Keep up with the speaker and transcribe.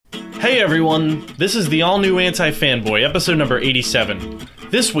Hey everyone, this is the all-new Anti-Fanboy, episode number 87.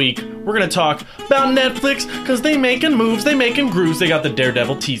 This week, we're gonna talk about Netflix, cause they making moves, they making grooves. They got the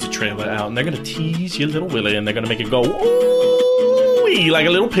Daredevil teaser trailer out, and they're gonna tease your little Willy, and they're gonna make it go ooh-wee like a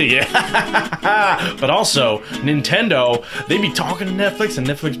little piggy. But also, Nintendo, they be talking to Netflix, and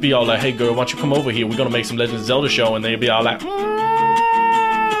Netflix be all like, hey girl, why don't you come over here, we're gonna make some Legend of Zelda show, and they be all like,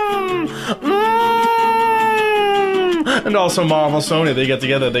 And also Marvel, Sony, they get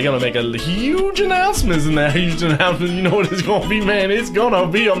together, they're gonna make a huge announcements in that huge announcement. You know what it's gonna be, man? It's gonna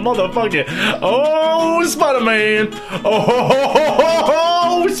be a motherfucking, oh, Spider-Man!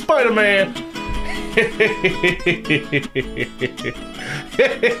 Oh, Spider-Man!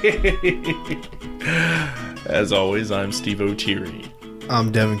 As always, I'm Steve O'Teary.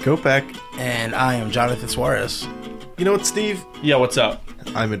 I'm Devin Kopeck. And I am Jonathan Suarez. You know what, Steve? Yeah, what's up?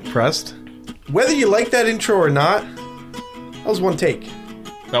 I'm impressed. Whether you like that intro or not, that was one take.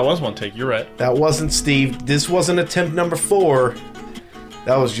 That was one take, you're right. That wasn't Steve. This wasn't attempt number 4.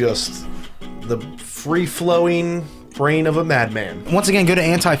 That was just the free-flowing brain of a madman. Once again, go to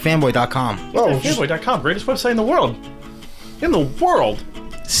antifanboy.com. Oh, Fanboy.com, greatest website in the world. In the world.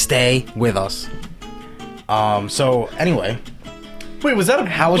 Stay with us. So, anyway. Wait, was that a...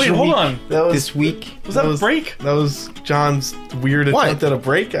 How was wait, your hold week on. this week? Was that a break? That was John's weird attempt at a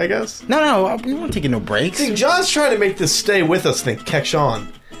break, I guess. No, we weren't taking no breaks. See, John's trying to make this stay with us thing catch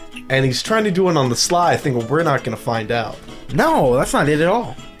on. And he's trying to do it on the sly, thinking we're not going to find out. No, that's not it at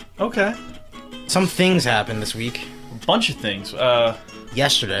all. Okay. Some things happened this week. A bunch of things.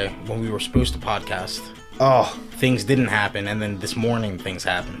 Yesterday, when we were supposed to podcast, Oh, things didn't happen, and then this morning things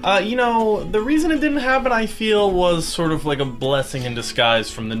happened. You know, the reason it didn't happen, I feel, was sort of like a blessing in disguise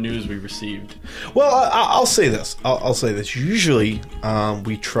from the news we received. well, I'll say this. I'll say this. Usually,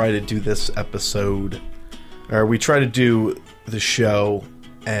 we try to do this episode, or we try to do the show,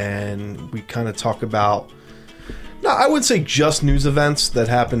 and we kind of talk about, no, I would say just news events that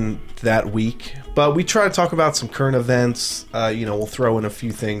happened that week, but we try to talk about some current events. We'll throw in a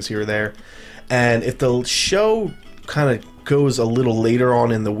few things here or there. And if the show kind of goes a little later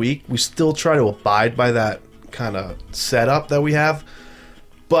on in the week, we still try to abide by that kind of setup that we have.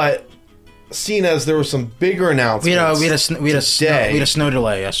 But seeing as there were some bigger announcements, We had a snow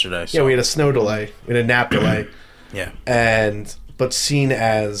delay yesterday. So. yeah, we had a snow delay, we had a nap delay, Yeah. but seen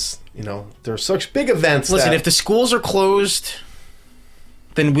as there are such big events. Listen, if the schools are closed,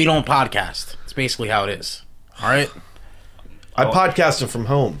 then we don't podcast. It's basically how it is. All right. I podcasted from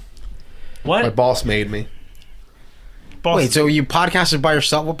home. What? My boss made me. Boss- Wait, so you podcasted by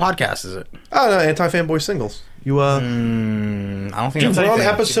yourself? What podcast is it? Oh no, Anti-Fanboy Singles. You I don't think Dude, that's we're on anything.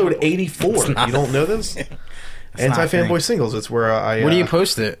 episode 84. You don't know this? not a Anti-Fanboy thing. Singles. It's where I. Where do you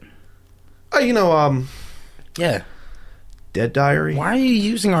post it? Yeah. Dead Diary. Why are you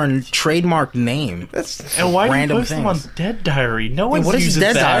using our trademark name? That's and why do you random post them on things. Dead Diary? No one what is uses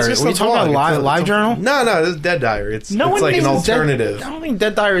Dead that. Diary? just Are you a talking about blog. live journal? No, this is Dead Diary. It's No one like an uses Dead- alternative. I don't think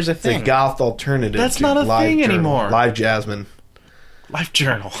Dead Diary is a It's thing. a goth alternative. That's to not a Live thing Journal. anymore. Live Jasmine. Life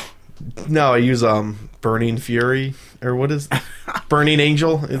Journal. No, I use Burning Fury or what is Burning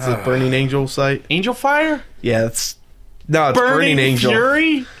Angel? It's a Burning Angel site. Angel Fire? Yeah, it's Burning Angel.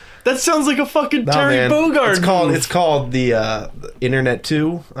 Fury? That sounds like a fucking No, Terry man. Bogard move. It's called the Internet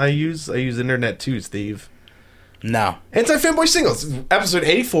 2. I use Internet 2, Steve. No. Anti-Fanboy Singles episode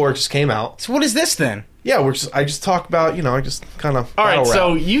 84 just came out. So what is this then? Yeah, I just talk about I just kind of All right,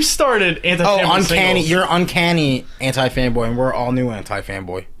 so you started Anti-Fanboy Oh, uncanny! Singles. You're uncanny anti-fanboy, and we're all new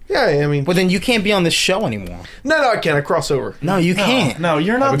anti-fanboy. yeah, I mean, But then you can't be on this show anymore. no, I can't. I cross over. No, you can't. No,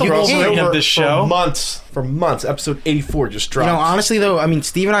 you're not the I've been Wolverine crossing of over this show. for months. Episode 84 just You dropped. know, honestly though, I mean,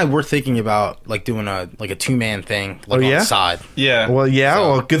 Steve and I were thinking about like doing a 2-man thing, like Oh, yeah? on the side. Yeah. Well, yeah. So-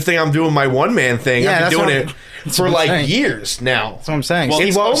 well, good thing I'm doing my one man thing. Yeah, I've that's been doing what- it that's for what I'm like saying. years now. That's what I'm saying. Well, Steve,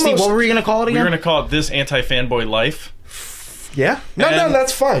 it's Steve, what almost- were we gonna call it we again? were going to call it This Anti-Fanboy Life. Yeah. No, And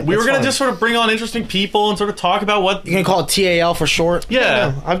that's fine. We were going to just sort of bring on interesting people and sort of talk about what... You're gonna call it TAL for short? Yeah.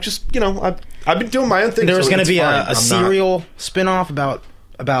 No, I've just I've been doing my own thing. There was so gonna it's be fine. a I'm not- serial spin-off about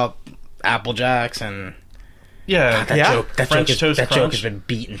Apple Jacks and Yeah. that Yeah? joke. That French joke toast has crunch. been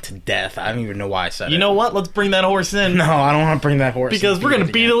beaten to death. I don't even know why I said it. You know what? Let's bring that horse in. No, I don't want to bring that horse Because and we're going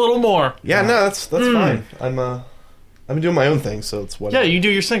to beat it again. a little more. Yeah, no, that's fine. I've been doing my own thing, so it's whatever. Yeah, you do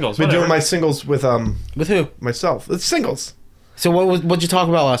your singles. I've been whatever. doing my singles with With who? myself. It's singles. So what'd you talk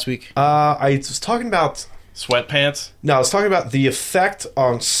about last week? I was talking about Sweatpants. No, I was talking about the effect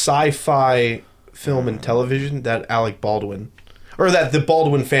on sci-fi film and television that Alec Baldwin, or that the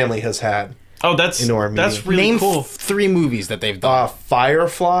Baldwin family has had. Oh, that's Into our that's media. really Name cool. 3 movies that they've done.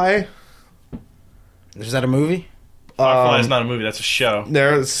 Firefly, Is that a movie? Firefly is not a movie. That's a show.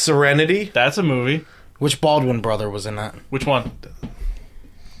 There's Serenity. That's a movie. Which Baldwin brother was in that? Which one?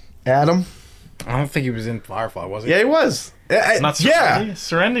 Adam. I don't think he was in Firefly, was he? Yeah, he was. Not yeah, Serenity.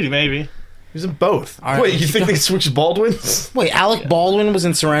 Serenity, maybe. he was in both. All right, Wait, you think they switched Baldwins? Wait, Alec Baldwin was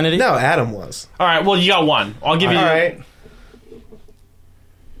in Serenity? No, Adam was. All right. Well, you got one. I'll give you. All right.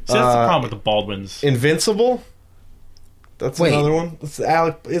 See, that's the problem with the Baldwins. Invincible. That's Wait. another one. It's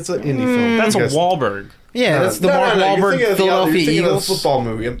Alec. It's an indie film. That's a You guys- Wahlberg. Yeah, that's the Mark you're Wahlberg thinking of the other- Philadelphia you're thinking of Eagles. the football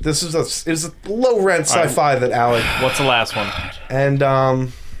movie. This is it was a low rent All right. sci-fi that Alec What's the last one?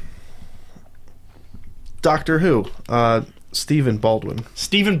 and Doctor Who. Stephen Baldwin.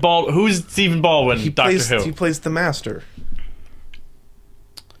 Stephen Baldwin. Who's Stephen Baldwin? He Doctor plays. Who. He plays the Master.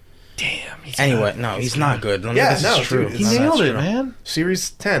 Damn. He's Anyway, good. no, he's not good. None of Yeah, this no, is true. dude, He it's- nailed That's it, true. man.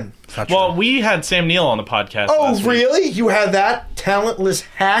 Series 10. It's not true. Well, we had Sam Neill on the podcast. Oh, last week, really? You had that talentless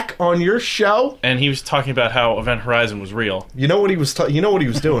hack on your show? and he was talking about how Event Horizon was real. You know what he was? You know what he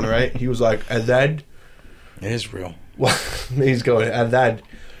was doing, right? He was like, and then, it is real. well, he's going, and then,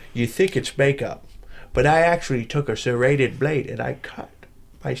 you think it's makeup, but I actually took a serrated blade and I cut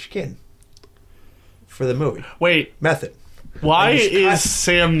my skin for the movie. Wait, Method. why I just is cut-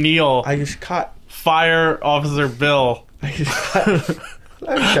 Sam Neill I just cut. Fire Officer Bill? I just cut.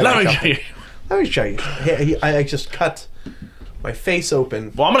 Let me show Let me you. show you. Let me show you. I just cut my face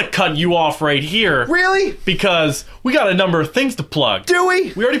open. Well, I'm gonna cut you off right here Really? because we got a number of things to plug. Do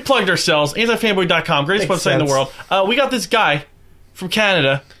we? We already plugged ourselves. AntiFanboy.com, greatest Makes website in the sense. world. We got this guy from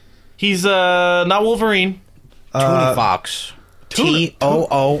Canada. He's not Wolverine. Toonie Fox. Toonie-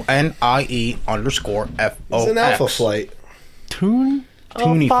 TOONIE_FOX. It's an Alpha Flight. Tune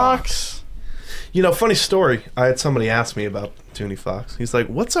Toonie Fox. You know, funny story. I had somebody ask me about Toonie Fox. He's like,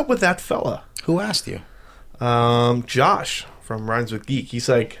 "What's up with that fella?" Who asked you? Josh from Rhymes with Geek. He's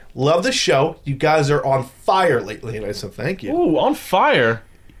like, "Love the show. You guys are on fire lately." And I said, "Thank you." Ooh, on fire.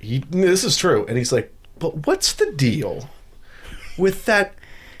 This is true. And he's like, "But what's the deal with that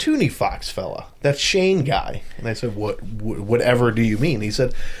Toonie Fox fella, that Shane guy?" And I said, Whatever do you mean?" He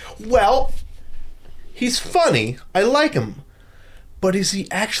said, "Well, he's funny. I like him. But is he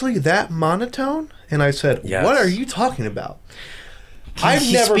actually that monotone?" And I said, Yes. "What are you talking about? I've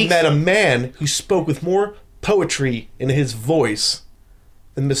he never speaks- met a man who spoke with more poetry in his voice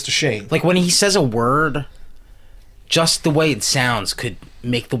than Mr. Shane." Like when he says a word, just the way it sounds could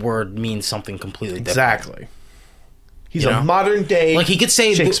make the word mean something completely different. Exactly. He's You a know? modern day Like he could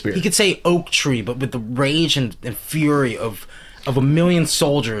say Shakespeare. he could say oak tree, but with the rage and fury of a million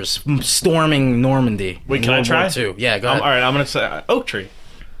soldiers storming Normandy. Wait, in can I World try? War II. Yeah, go All ahead. right, I'm gonna say Oak Tree.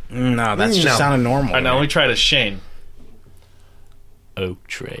 No, that's just No. sounding normal. All right, now man. let me try it as Shane. Oak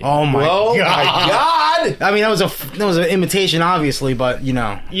Tree. Oh my Oh god! my god! I mean, that was an imitation, obviously, but on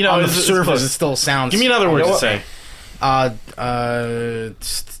the it's surface, close. it still sounds. Give me another word know to what? say.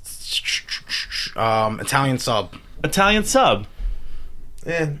 Italian sub. Italian sub.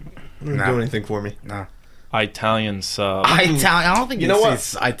 Doesn't Nah. do anything for me. No, Italian sub. Italian. I don't think You know what?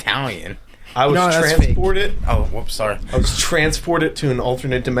 it's Italian. I was No, that's transported. Oh, whoops, sorry. I was transported to an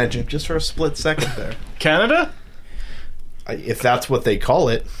alternate dimension just for a split second there. Canada? If that's what they call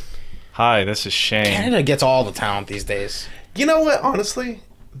it. Hi, this is Shane. Canada gets all the talent these days. You know what? Honestly,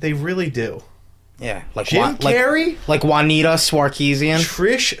 they really do. Yeah, like Jim Carrey, like Juanita Swarkezian.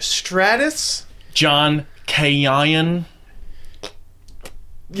 Trish Stratus. John Kayan.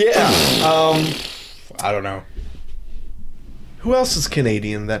 Yeah. I don't know. Who else is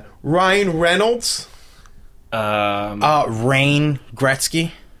Canadian? That Ryan Reynolds. Rain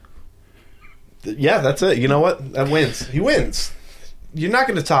Gretzky. Yeah, that's it. You know what? That wins. He wins. You're not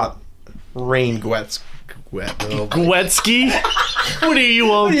going to top Rain Gwetz. Gwetsky? What do you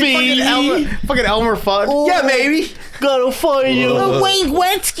want, baby? Fucking Elmer Fudd. Yeah, maybe. Gotta find you. Wayne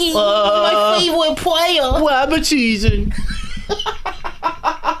Gretzky, my favorite player. Rabbit season.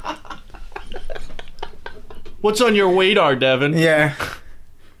 What's on your radar, Devin? Yeah.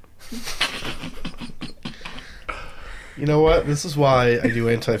 You know what? This is why I do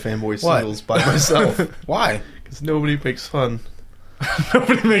anti-fanboy What? singles by myself. Why? Because nobody makes fun.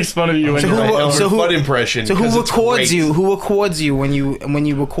 Nobody makes fun of you So when who- you're Elmer so who- Fudd impression. So who 'cause it's records great. you? Who records you when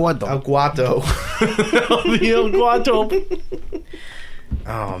you record them? El Guato. the El Guato.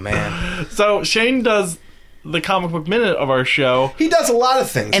 Oh man. So Shane does the comic book minute of our show. He does a lot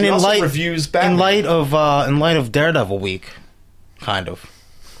of things. And he in also light reviews Batman. in light of Daredevil week, kind of.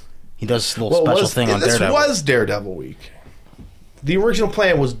 He does a little special thing on this Daredevil. was Daredevil week. The original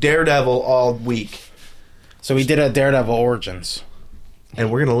plan was Daredevil all week. So we did a Daredevil Origins. And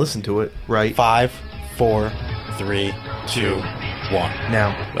we're going to listen to it right 5, 4, 3, 2. one.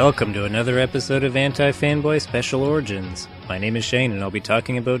 Now, Welcome to another episode of Anti-Fanboy Special Origins. My name is Shane, and I'll be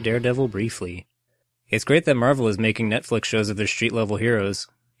talking about Daredevil briefly. It's great that Marvel is making Netflix shows of their street-level heroes.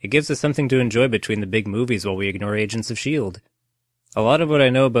 It gives us something to enjoy between the big movies while we ignore Agents of S.H.I.E.L.D. A lot of what I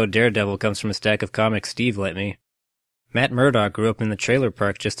know about Daredevil comes from a stack of comics Steve lent me. Matt Murdock grew up in the trailer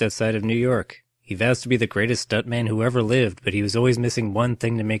park just outside of New York. He vows to be the greatest stuntman who ever lived, but he was always missing one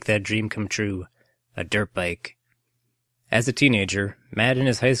thing to make that dream come true: a dirt bike. As a teenager, Matt and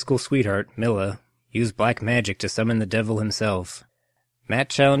his high school sweetheart, Milla, used black magic to summon the devil himself. Matt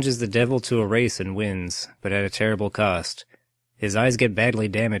challenges the devil to a race and wins, but at a terrible cost. His eyes get badly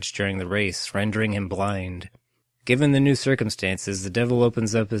damaged during the race, rendering him blind. Given the new circumstances, the devil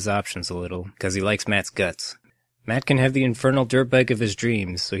opens up his options a little, because he likes Matt's guts. Matt can have the infernal dirt bike of his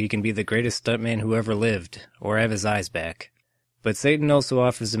dreams, so he can be the greatest stuntman who ever lived, or have his eyes back. But Satan also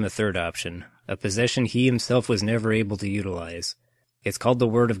offers him a third option, a possession he himself was never able to utilize. It's called the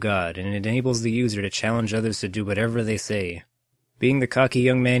Word of God, and it enables the user to challenge others to do whatever they say. Being the cocky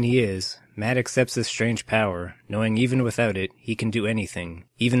young man he is, Matt accepts this strange power, knowing even without it, he can do anything,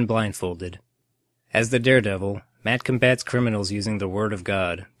 even blindfolded. As the Daredevil, Matt combats criminals using the Word of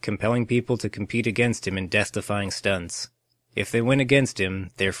God, compelling people to compete against him in death-defying stunts. If they win against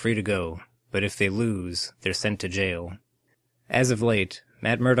him, they're free to go, but if they lose, they're sent to jail. As of late,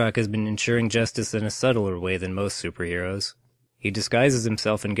 Matt Murdock has been ensuring justice in a subtler way than most superheroes. He disguises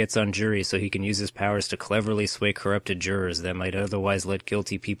himself and gets on juries so he can use his powers to cleverly sway corrupted jurors that might otherwise let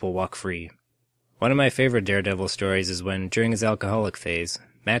guilty people walk free. One of my favorite Daredevil stories is when, during his alcoholic phase,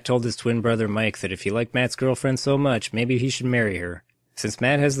 Matt told his twin brother Mike that if he liked Matt's girlfriend so much, maybe he should marry her. Since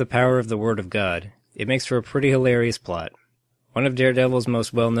Matt has the power of the Word of God, it makes for a pretty hilarious plot. One of Daredevil's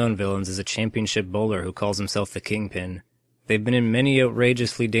most well-known villains is a championship bowler who calls himself the Kingpin. They've been in many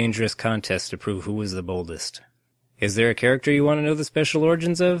outrageously dangerous contests to prove who was the boldest. Is there a character you want to know the special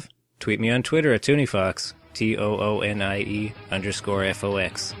origins of? Tweet me on Twitter at ToonieFox,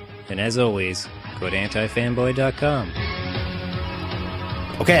 TOONIE_FOX. And as always, go to antifanboy.com.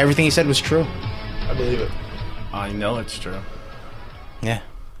 Okay, everything he said was true. I believe it. I know it's true. Yeah.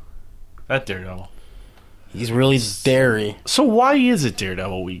 That Daredevil. He's really dairy. So why is it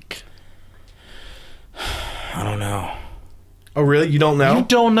Daredevil week? I don't know. Oh, really? You don't know? You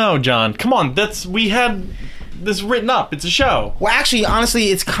don't know, John. Come on, we had this written up. It's a show. Well, actually, honestly,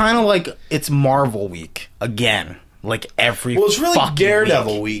 it's kind of like it's Marvel week again. Like every Well, it's really fucking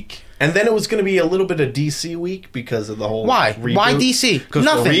Daredevil week. And then it was going to be a little bit of DC week because of the whole Why? reboot. Why DC? Because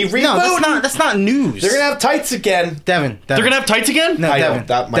Nothing. No, that's not news. They're going to have tights again. Devin. They're gonna have tights again? No, I Devin. don't.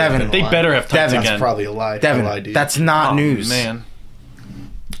 That might have Devin. been a They lie. better have tights Devin. again. That's probably a lie. Devin. A lie, dude. That's not Oh, news. man.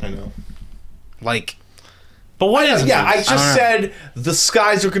 I know. Like, But what is Yeah, I news? just said the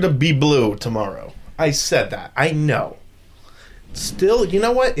skies are going to be blue tomorrow. I said that. I know. Still, you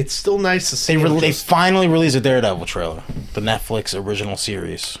know what? It's still nice to see. they finally released a Daredevil trailer, the Netflix original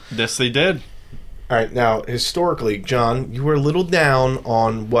series. This they did. All right, now historically, John, you were a little down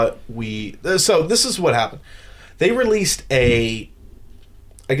on what we. So this is what happened. They released a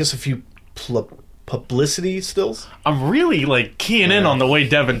few publicity stills. I'm really keying in on the way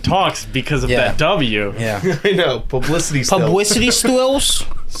Devin talks because of that W. Yeah. I know publicity stills. Publicity stills.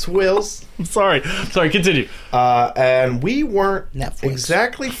 Swills. I'm sorry, continue. And we weren't Netflix.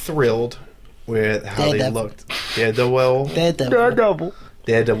 exactly thrilled with how they Daredevil. looked. Daredevil.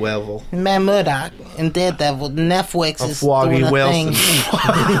 Daredevil. Matt Murdock and Daredevil. Netflix is Foggy doing a Wilson.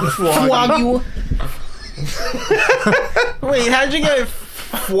 thing. Foggy. Wait, how'd you get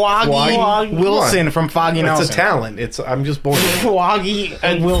Foggy Wilson from Foggy Nelson? It's a talent. I'm just born. Foggy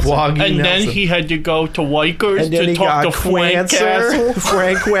and Wilson. Foggy And then Nelson. he had to go to Wikers And then to he talk got to Frank Castle.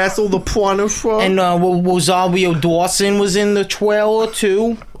 Frank Castle, the Punisher. And Rosario Dawson was in the trailer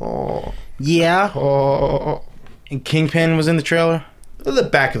too. Oh. Yeah. Oh. And Kingpin was in the trailer. Look at the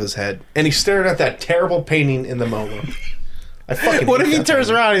back of his head. And he's staring at that terrible painting in the MoMA. I fucking What hate if he that turns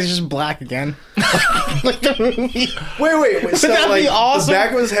painting. around and he's just black again? Like the movie. Wait. So, that be awesome? The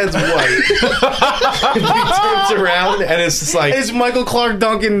back of his head's white. He turns around and it's just like... It's Michael Clark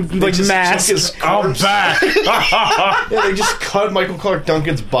Duncan just mask. took his I'm corpse. back. Yeah, they just cut Michael Clark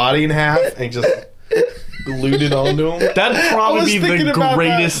Duncan's body in half and just glued it onto him. That'd I probably was be thinking the about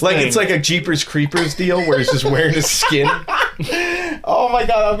greatest Like thing. it's like a Jeepers Creepers deal where he's just wearing his skin. Oh my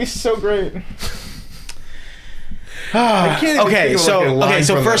god, that'd be so great. I can't even think of, like, a line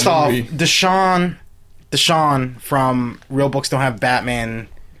So from first that off, movie. Deshaun from Real Books Don't Have Batman,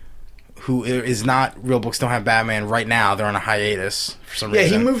 who is not Real Books Don't Have Batman right now. They're on a hiatus for some Yeah,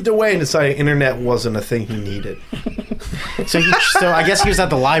 reason. he moved away and decided internet wasn't a thing he needed. So I guess he was at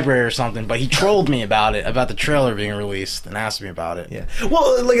the library or something, but he trolled me about it, about the trailer being released, and asked me about it. Yeah.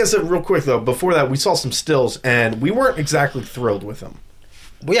 Well, like I said, real quick though, before that, we saw some stills, and we weren't exactly thrilled with them.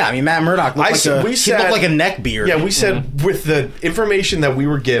 Well, yeah, I mean, Matt Murdock looked he looked like a neck beard. Yeah, we said with the information that we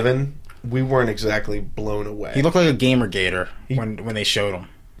were given, we weren't exactly blown away. He looked like a gamer gator when they showed him.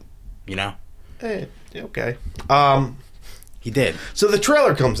 You know? Okay. He did. So the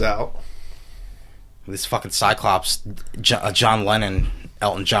trailer comes out. With his fucking Cyclops, John Lennon,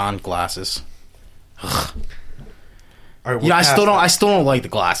 Elton John glasses. All right, You know, I still don't like the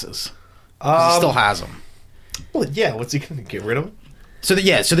glasses. 'Cause he still has them. Well, yeah. What's he gonna get rid of them? So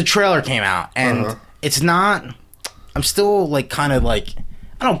the trailer came out, and it's not. I'm still like kind of like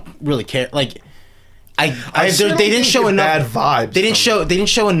I don't really care. Like they didn't show enough bad vibes. They didn't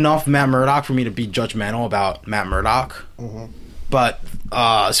show enough Matt Murdock for me to be judgmental about Matt Murdock. But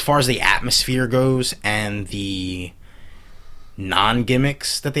as far as the atmosphere goes and the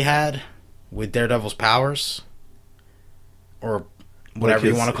non-gimmicks that they had with Daredevil's powers, or whatever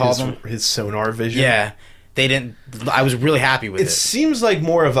you want to call them, his sonar vision. yeah, they didn't. I was really happy with it. It seems like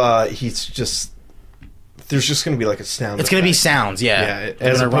more of a there's just going to be like a sound. It's going to be effect. sounds, yeah. Yeah,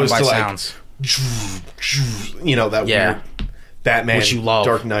 They're as gonna run opposed by to, like, sounds. You know, that Yeah. weird Batman, Which you love.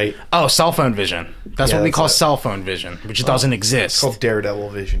 Dark Knight. Oh, cell phone vision. That's Yeah, what we that's call it. cell phone vision, which doesn't exist. It's called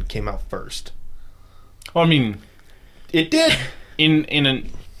Daredevil Vision. Came out first. Well, I mean, It did. in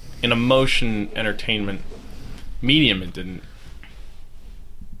a motion entertainment medium, it didn't.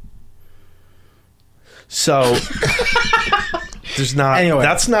 So there's not. Anyway.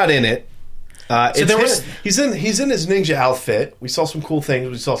 That's not in it. So there was. He's in his ninja outfit. We saw some cool things.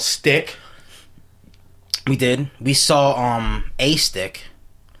 We saw Stick. We did. We saw a stick.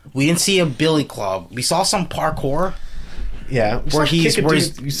 We didn't see a billy club. We saw some parkour. Yeah, Where he's- where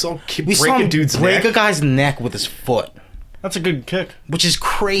he's- we saw We saw break a him dude's break neck. a guy's neck with his foot, That's a good kick. which is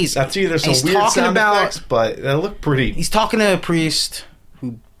crazy. That's either And some he's weird talking sound about. effects, but they look pretty. He's talking to a priest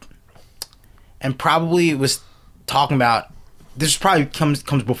who, and probably was talking about. This probably comes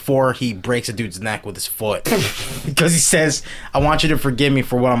before he breaks a dude's neck with his foot, because he says, "I want you to forgive me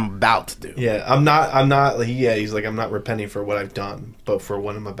for what I'm about to do." Yeah, I'm not. Yeah, he's like, I'm not repenting for what I've done, but for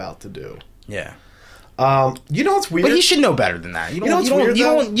what I'm about to do. Yeah. You know what's weird? But he should know better than that. You know what's weird,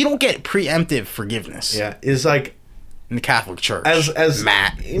 though? you don't get preemptive forgiveness Yeah, is like in the Catholic Church. as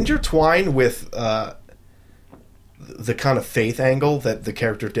Matt. intertwined with the kind of faith angle that the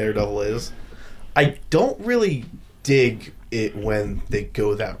character Daredevil is. I don't really dig it when they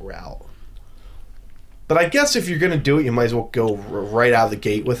go that route. But I guess if you're gonna do it, you might as well go right out of the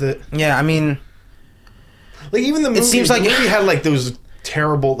gate with it. Yeah, I mean, Like even the movie, seems like- the movie had like those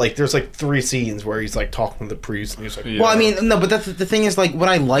terrible, like there's like 3 scenes where he's like talking to the priest and he's like, Yeah. well, I mean, no, but that's the thing is like what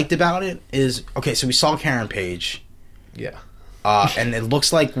I liked about it is okay. So we saw Karen Page, yeah. and it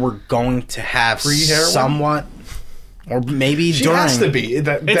looks like we're going to have Pre-heroin? somewhat, or maybe She during. has to be. It's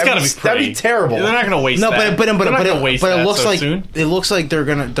gotta be That'd pretty. be terrible. They're not gonna waste No, that. but They're not gonna it waste that looks so like soon. it looks like they're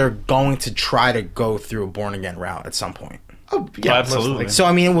going to try to go through a born again route at some point. Oh, yeah, absolutely. most likely. So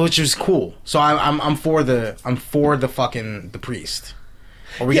I mean, which is cool. So I'm for the fucking the priest.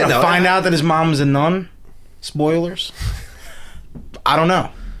 Are we Yeah, gonna no, find out that his mom's a nun? Spoilers. I don't know.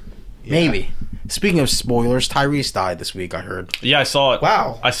 Maybe. Speaking of spoilers, Tyrese died this week. I heard, Yeah, I saw it.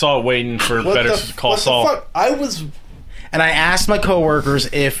 Wow. I saw it waiting for Better Call Saul. Fuck? I was. and I asked my coworkers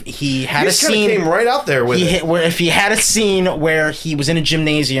if he had You a just kind of scene. came right out there with it. If he had a scene where he was in a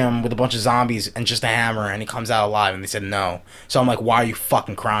gymnasium with a bunch of zombies and just a hammer and he comes out alive, and they said no. So I'm like, why are you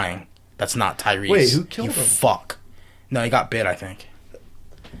fucking crying? That's not Tyrese. Wait, who killed you him? Fuck. No, he got bit, I think.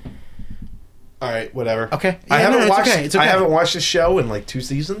 All right, whatever. Okay. I Yeah, haven't no, it's watched. okay, it's okay. I haven't watched the show in like 2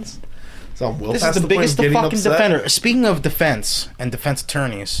 seasons, so I'm well This past is the point biggest of getting fucking upset. defender. Speaking of defense and defense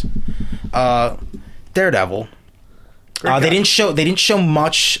attorneys, Daredevil. Great They guy. didn't show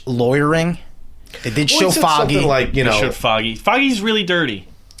much lawyering. They did Well, show he said Foggy. something like, you They know, showed Foggy. Foggy's really dirty.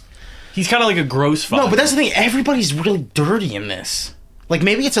 He's kind of like a gross Foggy. No, but that's the thing. Everybody's really dirty in this. Like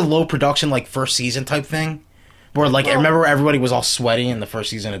maybe it's a low production, like first season type thing, where like I remember everybody was all sweaty in the first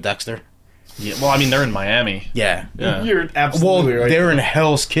season of Dexter. Yeah, well, I mean, they're in Miami. Yeah. Yeah. you're Well, absolutely right. they're in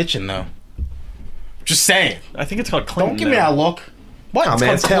Hell's Kitchen though. Just saying. I think it's called Clinton. Don't give me now. that look. What? Nah, It's man,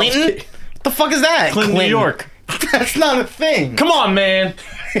 called it's Hell's Clinton? Kitchen. What the fuck is that? Clinton, New York. That's not a thing. Come on, man.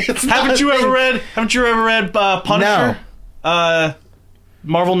 It's not Haven't a you thing. ever read Punisher?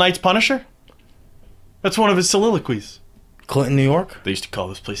 Marvel Knights Punisher? That's one of his soliloquies. Clinton, New York? They used to call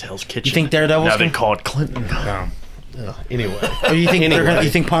this place Hell's Kitchen. You think Daredevil's Now they gonna- call it Clinton. No. Anyway, Or you think Anyway. you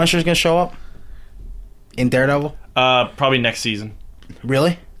think Punisher's gonna show up in Daredevil? Probably next season.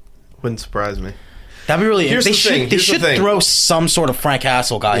 Really? wouldn't surprise me. That'd be really. Here's They the thing, should. They here's the should thing. throw some sort of Frank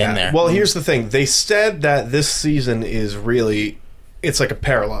Castle guy in there. Well, here's the thing. They said that this season is really, it's like a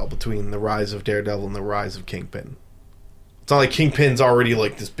parallel between the rise of Daredevil and the rise of Kingpin. It's not like Kingpin's already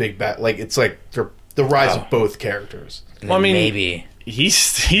like this big bad. Like it's like the rise of both characters. Well, I mean, maybe He's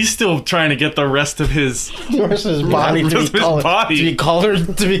still trying to get the rest of his. the rest of his body Rest of his body.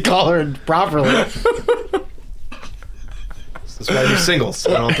 to be colored properly. This might be singles.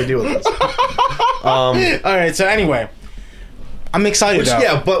 I don't have to deal with this. All right. So anyway, I'm excited. Though.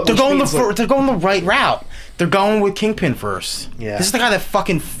 yeah, but they're which going means, like- they're going the right route. They're going with Kingpin first. Yeah. This is the guy that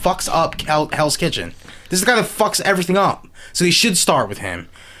fucking fucks up Hell's Kitchen. This is the guy that fucks everything up. So they should start with him.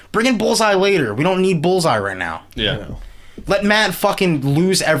 Bring in Bullseye later. We don't need Bullseye right now. Yeah. Let Matt fucking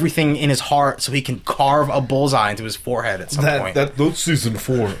lose everything in his heart so he can carve a bullseye into his forehead at some point. That's season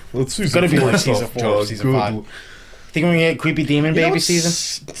 4. That's season gonna be 4 like stuff, season 4, Doug. season 5. Think we're gonna get Creepy Demon Baby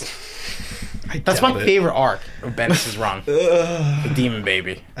season? That's my favorite arc of Bendis' run. The Demon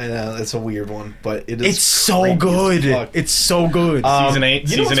Baby. I know that's a weird one, but it is. It's so crazy as good. fuck. It's so good. Season 8.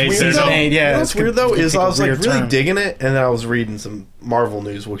 You know Season 8. what's weird, Season though? 8. Yeah, You know what's it's weird though gonna is take I a was like weird really turn. digging it, and then I was reading some Marvel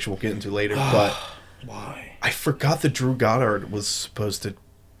news, which we'll get into later. But Why? I forgot that Drew Goddard was supposed to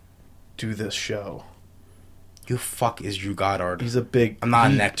do this show. You fuck is Drew Goddard. He's a big. I'm not a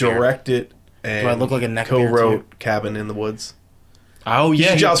he neckbeard. directed and Do I look like a neckbeard, co-wrote Cabin in the Woods. Oh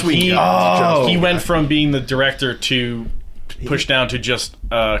yeah, Joss Whedon. he, Joss he Whedon. went from being the director to push down to just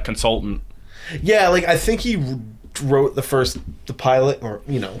a consultant. Yeah, like I think he wrote the pilot, or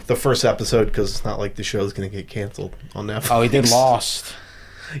the first episode, because it's not like the show's gonna get canceled on Netflix. Oh, he did Lost.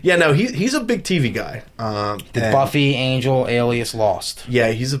 Yeah, no, he's a big TV guy. Did and- Buffy, Angel, Alias, Lost. Yeah,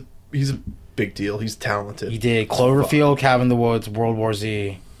 he's a big deal. He's talented. He did Cloverfield, Cabin in the Woods, World War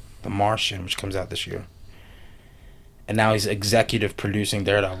Z, The Martian, which comes out this year. And now he's executive producing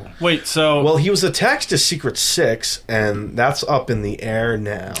Daredevil. Wait, so Well, he was attached to Secret 6, and that's up in the air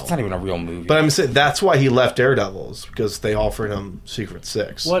now. It's not even a real movie. But I'm saying that's why he left Daredevils, because they offered him Secret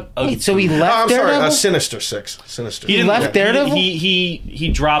 6. what? Wait, so he Oh, left I'm Daredevil? sorry, Sinister 6. Sinister. He didn't left Daredevil?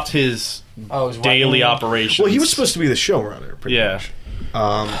 He dropped his Oh, his daily writing. operations. Well, he was supposed to be the showrunner, pretty Yeah.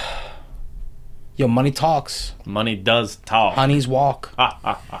 much. Yo, money talks. Money does talk. Honeys walk.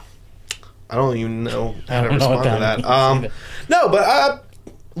 I don't even know how to don't know what respond to that that. means No, but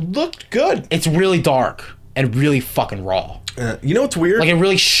looked good. It's really dark and really fucking raw. You know what's weird? Like, it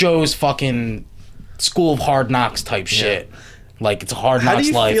really shows fucking School of Hard Knocks type shit. Like, it's a Hard How Knocks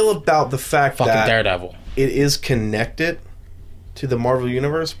do you life. feel about the fact Fucking that Daredevil. it is connected to the Marvel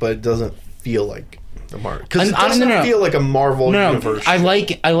Universe, but it doesn't feel like the Marvel? Because it I- doesn't no. feel like a Marvel No, Universe. I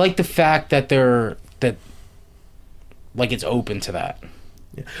like the fact that like it's open to that.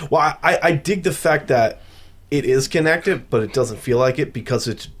 Well, I dig the fact that it is connected, but it doesn't feel like it because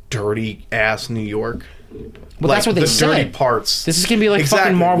it's dirty ass New York. Well, that's what they the dirty said. parts. This is gonna be like Exactly,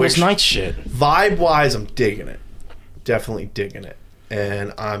 fucking Marvel's which Night shit. Vibe wise, I'm digging it. Definitely digging it,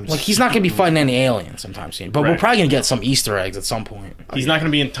 and I'm Like, he's not gonna be fighting any aliens sometime soon, but we're Right. probably gonna get some Easter eggs at some point. He's not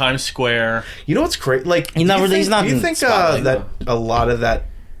going to be in Times Square. You know what's great? Like He never- do you he's not Do you in think Spotlight, that a lot of that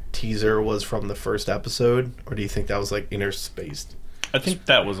teaser was from the first episode, or do you think that was like interspaced? I think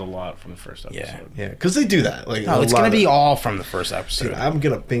that was a lot from the first episode. Yeah. Yeah, because they do that. Like, No, a it's lot gonna of- be all from the first episode. Dude, I'm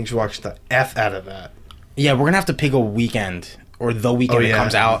gonna binge watch the f out of that. Yeah, we're gonna have to pick a weekend or the weekend Oh, it yeah.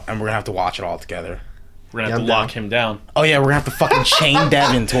 comes out, and we're gonna have to watch it all together. We're going to Yeah, have I'm to lock down. him down. Oh yeah, we're gonna have to fucking chain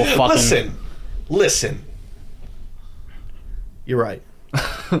Devin to a fucking. Listen. You're right.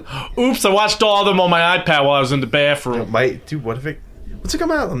 Oops, I watched all of them on my iPad while I was in the bathroom. Dude, what if it? What's it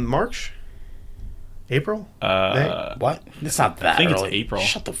come out in March? April? May? What? It's not that I think it's early. April.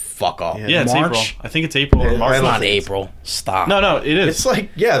 Shut the fuck up. Yeah, it's March? April. I think it's April or Yeah, March. I It's don't not think April. Stop. No, it is. It's like,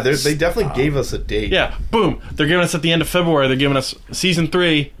 yeah, they definitely gave us a date. Yeah, boom. They're giving us at the end of February. They're giving us season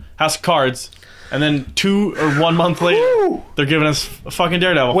 3, House of Cards, and then 2 or 1 month later, they're giving us a fucking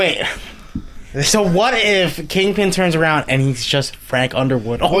Daredevil. Wait. So what if Kingpin turns around and he's just Frank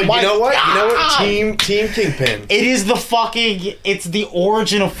Underwood? Oh Well, my you know what? God. You know what? Team Kingpin. It is it's the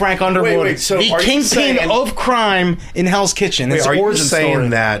origin of Frank Underwood. Wait, so the are you Kingpin saying- of crime in Hell's Kitchen. Wait, It's are you origin saying story.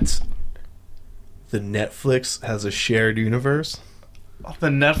 that the Netflix has a shared universe? The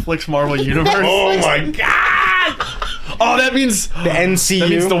Netflix Marvel Universe. Oh my god! Oh, that means The NCU. that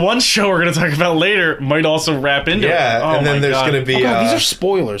means the one show we're gonna talk about later might also wrap into it. Yeah, Oh and then my there's God. gonna be Oh, God, these are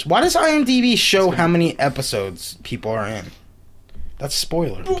spoilers. Why does IMDb show how many episodes people are in? That's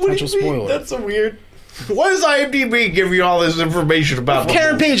spoiler. Potential spoiler. That's a weird. Why does IMDb give you all this information about?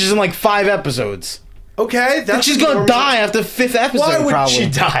 Karen Page is in like 5 episodes. Okay, that's She's a gonna normal- die after the 5th episode. Why would probably. she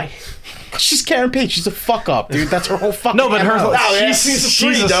die? She's Karen Page. She's a fuck up, dude. That's her whole fucking. No, but her- MO. Oh, yeah,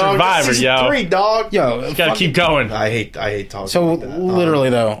 she's a dog. survivor, Season yo. 3, dog. Yo, Gotta fucking- keep going. I hate talking. So about that. literally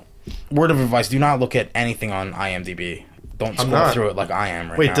though, word of advice: do not look at anything on IMDb. Don't scroll not. through it like I am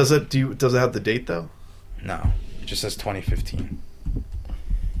right Wait, now. does it have the date though? No, it just says 2015.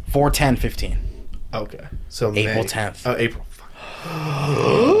 4/10/15. Okay, so April May. 10th. Oh, April.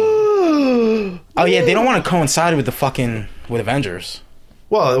 Oh yeah, they don't want to coincide with with Avengers.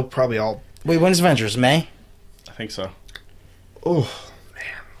 Well, it'll probably all. Wait, when's Avengers? May? I think so. Oh,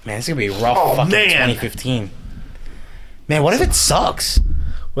 Man, it's gonna be a rough Oh, fucking man. 2015. Man, what if it sucks?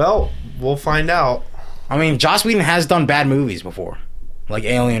 well, we'll find out. I mean, Joss Whedon has done bad movies before, like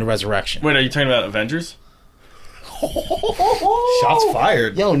Alien Resurrection. Wait, are you talking about Avengers? Shots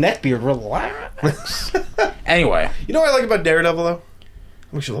fired. Yo, neckbeard, relax. Anyway, You know what I like about Daredevil though?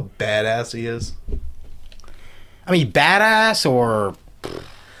 How much of a badass he is. I mean, badass or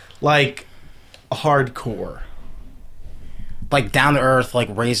Like, hardcore. like down to earth, like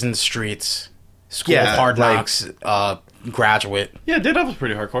raised in the streets, school Yeah, of hard like- knocks, graduate. Yeah, Daredevil's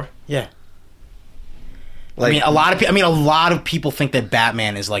pretty hardcore. Yeah. Like, I mean, a lot of people think that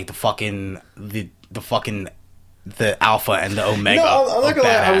Batman is like the alpha and the omega. no, I'm not of gonna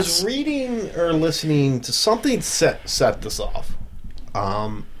lie. I was badass. reading or listening to something set this off.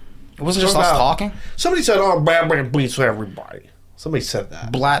 It wasn't just Talk us about- talking. Somebody said, "Oh, Batman bleeds everybody." Somebody said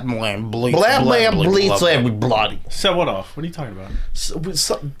that. Batman bleeds. Batman bleeds blood. everybody. Set what off? What are you talking about? So,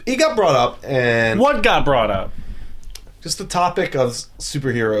 he got brought up, and What got brought up? just the topic of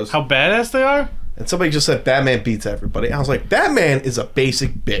superheroes. How badass they are? And somebody just said Batman beats everybody. I was like, Batman is a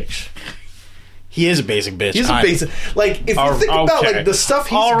basic bitch. He is a basic bitch. He's a basic. Like, if you think about okay. like the stuff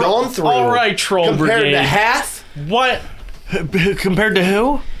he's All right- gone through. all right, Troll compared Brigade. to Hath, What? Compared to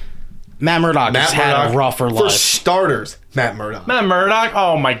who? Matt Murdock has had a rougher For life. starters, Matt Murdock. Matt Murdock?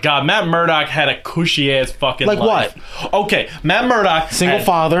 Oh my god, Matt Murdock had a cushy ass fucking Like life. what? Okay, Matt Murdock. Single had-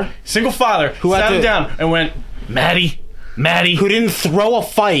 father Single father. Who had sat him to- down and went, Maddie, who didn't throw a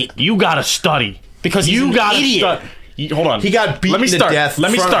fight you gotta study. because he's You an gotta idiot. study. Hold on. He got beaten Let me to start. death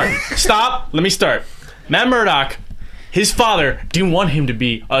Let me from- start. Stop. Let me start. Matt Murdock, his father didn't want him to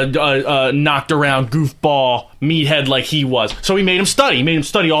be a knocked around goofball meathead like he was. So he made him study. He made him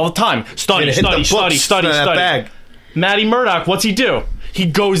study all the time. Study, Hit the study, books study, study, in that study. bag. Matty Murdock, what's he do? He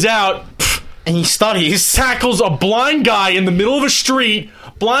goes out, And he studies. tackles a blind guy in the middle of a street.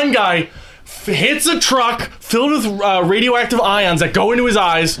 Blind guy hits a truck filled with radioactive ions that go into his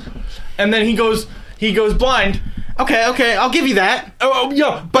eyes, and then he goes blind. Okay, I'll give you that. Oh,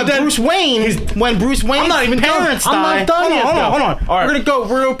 yeah, But then Bruce Wayne, when Bruce Wayne's not even done. parents I'm die, not done yet, hold though. on. All right. We're gonna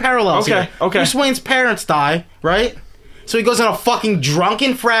go parallels Okay, here. okay. Bruce Wayne's parents die, right? So he goes on a fucking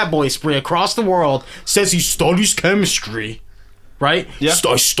drunken frat boy spree across the world. Says he studies chemistry, right? Yeah.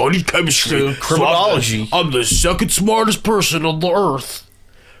 I studied chemistry, criminology. So I'm the second smartest person on the earth.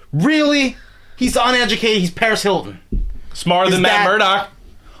 Really? He's uneducated. He's Paris Hilton. Smarter Is than Matt that- Murdock.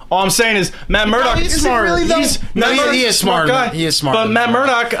 All I'm saying is Matt Murdock he's is smart. Really, though? He's- no, Matt he- Murdock's he a is smart smart. guy. He is smart. But Matt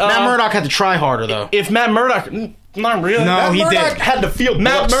Murdock. Matt Murdock had to try harder though. If Matt Murdock, not really. No, Matt he Murdock did. had to feel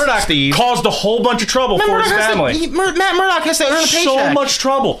Matt books, Murdock Steve. caused a whole bunch of trouble for his family. Matt Murdock has to earn a paycheck. So much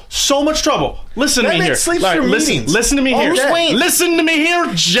trouble. So much trouble. Listen to That me man here. sleeps Like, through listen, meetings. listen to me here. Bruce Wayne. Listen to me here,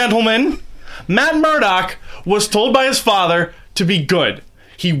 gentlemen. Matt Murdock was told by his father to be good.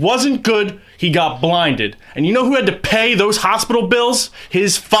 He wasn't good. He got blinded. And you know who had to pay those hospital bills?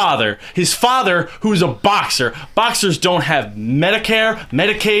 His father. His father, who's a boxer. Boxers don't have Medicare,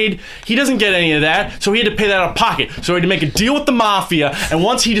 Medicaid. He doesn't get any of that, so he had to pay that out of pocket. So he had to make a deal with the mafia, and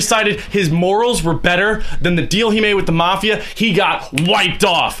once he decided his morals were better than the deal he made with the mafia, he got wiped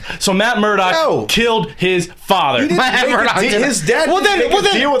off. So Matt Murdock No. killed his father. didn't Matt make a Murdock deal- did his it. dad Well didn't then,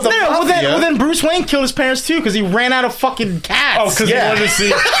 make a deal with the mafia. well then Bruce Wayne killed his parents too because he ran out of fucking cats. Oh, because Yeah. he wanted to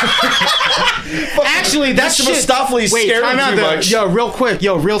see. Actually, that Mr. shit. Mistopheles scared time him out too though. much. Yo, real quick,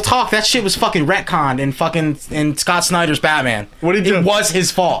 real talk. That shit was fucking retconned in Scott Snyder's Batman. What did he do? It was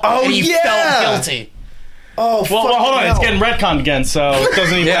his fault. Oh, and he yeah. felt guilty. Oh, Well, hold on. fucking It's hell. getting retconned again, so it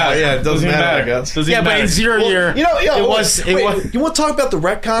doesn't even matter. yeah, it doesn't even matter, I guess. Doesn't Yeah, even but matter. in Zero Year, You know, it was. You want to talk about the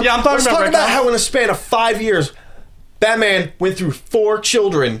retcon? Yeah, I'm talking Let's about talk about retcon. how in a span of 5 years, Batman went through 4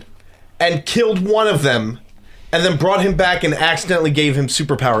 children and killed one of them, and then brought him back and accidentally gave him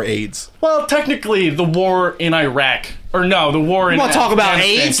superpower AIDS. Well, technically, the war in Iraq, or no, the war in. You want to talk about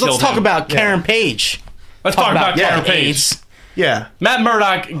Afghanistan AIDS? Let's killed talk him. about Karen Page. Let's talk about Karen Page. AIDS. Yeah. Matt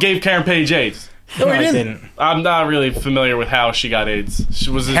Murdock gave Karen Page AIDS. No, he didn't. I'm not really familiar with how she got AIDS.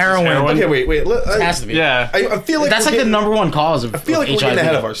 Was it just Heroin. Okay, wait. It has to be. Yeah. I feel like That's we're like the getting- number one cause of I feel like we're getting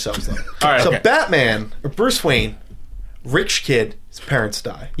ahead of ourselves, though. All right. So Okay. Batman, or Bruce Wayne, rich kid, his parents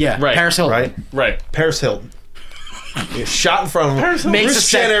die. Yeah, Right. Paris Hilton. Right? Right. Paris Hilton. He gets shot in front of him. Paris Hilton. Bruce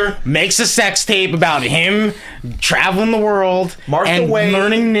Jenner. Makes a sex tape about him traveling the world Martha and Wayne.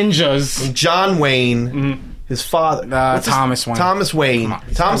 learning ninjas. John Wayne, his father. What's his- Thomas Wayne. Thomas Wayne.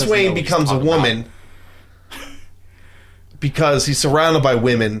 Thomas Thomas doesn't Wayne know what he's becomes a talking woman because he's surrounded by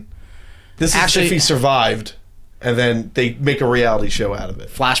women. This is Actually- if he survived, and then they make a reality show out of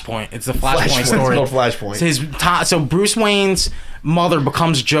it. Flashpoint. It's the Flashpoint It's story. called Flashpoint. So Bruce Wayne's mother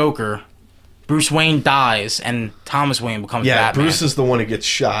becomes Joker. Bruce Wayne dies, and Thomas Wayne becomes Yeah, Batman. Bruce is the one who gets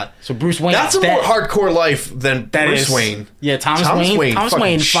shot. So Bruce Wayne. That's a more hardcore life than That Bruce is- Wayne. Yeah, Thomas Thomas Wayne. Wayne Thomas fucking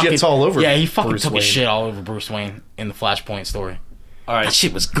Wayne shits all over Yeah, he fucking Bruce took Wayne. his shit all over Bruce Wayne in the Flashpoint story. All right. That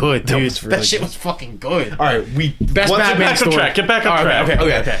shit was good, dude. was really that shit good. was fucking good. All right, we Best once- Batman Get back on story. track. Get back on All right, track.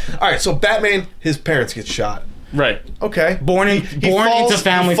 okay. All right, so Batman, his parents get shot. Right. Okay, Born into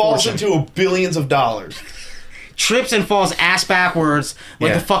family he falls fortune. into billions of dollars. Trips and falls ass backwards like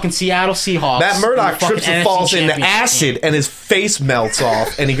Yeah. the fucking Seattle Seahawks. Matt Murdock in the fucking trips and NFC falls into Championship acid, game. and his face melts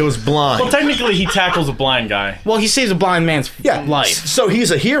off, and he goes blind. Well, technically, he tackles a blind guy. Well, he saves a blind man's yeah, life. So he's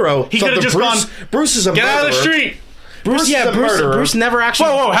a hero. He so could've the just Bruce, gone, Bruce is a Get out of the murderer. street. Bruce, is yeah, a murderer. Bruce never actually.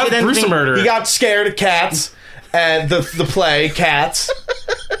 Whoa, how's did Bruce a anything- murderer? He got scared of cats and the play Cats.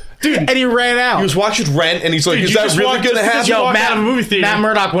 And he ran out. He was watching Rent, and he's like, Dude, "Is you that just really walked- gonna just because happen?" you Yo, walked out of a movie theater. Matt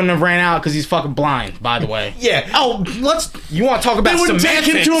Murdock wouldn't have ran out because he's fucking blind. By the way. Yeah. Oh, you want to talk about They wouldn't take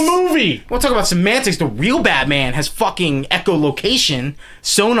semantics? him to a movie. You want to talk about semantics? The real Batman has fucking echolocation,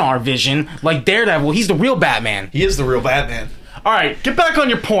 sonar vision, like Daredevil. He's the real Batman. He is the real Batman. All right, get back on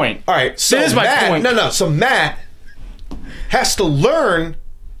your point. All right, so That is my Matt, point. No. So Matt has to learn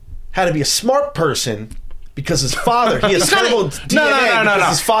how to be a smart person because his father, he has gotta- terrible DNA. No. because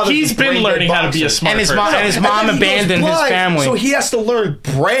His father's He's a been brain-dead learning how to be a boxer. smart And his person. mom- and his then mom he goes abandoned his blind, family. so he has to learn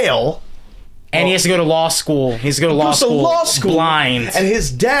Braille. And he has to go to law school. He has to go to Goes to law school, blind. and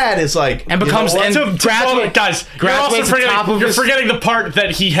his dad is like, And becomes- you know what? and- Graduate, guys, graduates at top of you're his- forgetting the part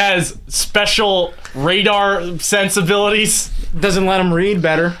that he has special radar sensibilities. doesn't let him read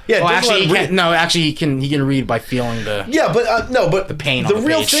better. Yeah, well, doesn't actually, let he him can't. read. No, actually, he can read by feeling the. Yeah, but no, but the pain on the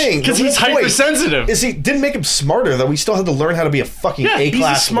real page. thing, Because the he's real point hypersensitive. is he didn't make him smarter though. He still had to learn how to be a fucking Yeah, he's a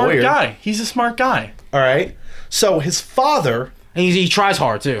A-class smart lawyer. guy. He's a smart guy. All right, so his father And he tries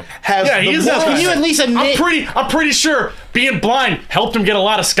hard too. has Yeah, he the is. moral- Can you at least admit? I'm pretty sure being blind helped him get a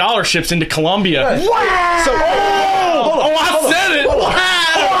lot of scholarships into Columbia. Wow! So, I said it.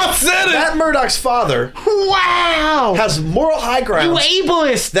 I said it. Matt Murdock's father Wow! has moral high You ground.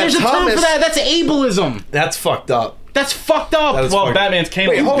 ableist. There's a term Thomas- for that. That's ableism. That's fucked up. That's fucked up. That is Well, fucked- Batman's came.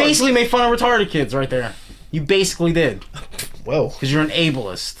 Wait, you hold on. basically made fun of retarded kids right there. You basically did Whoa. because you're an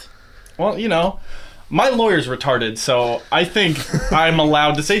ableist. Well, you know, my lawyer's retarded, so I think I'm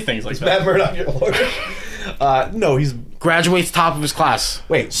allowed to say things like that. Matt Murdock, your lawyer. No, he's. Graduates top of his class.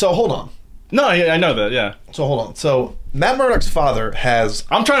 Wait, so hold on. No, I know that. Yeah, So hold on. So Matt Murdock's father has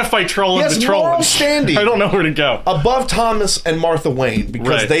I'm trying to fight trolling He has the trolling. moral standing. I don't know where to go. above Thomas and Martha Wayne because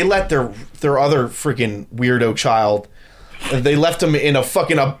Right. they let their other freaking weirdo child. They left him in a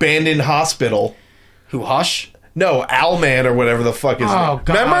fucking abandoned hospital. Who hush? No, Owlman or whatever the fuck his Oh, name.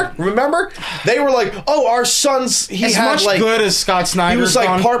 God. Remember? They were like, "Oh, our son's he As had much like good as Scott Snyder. he was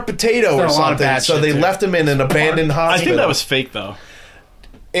like part potato or done a lot of something." bad So shit, they too. left him in an abandoned I hospital. think that was fake, though.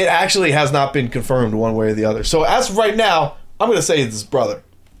 It actually has not been confirmed one way or the other. So as of right now, I'm going to say it's his brother.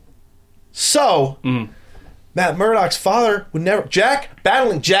 So Matt Murdock's father would never.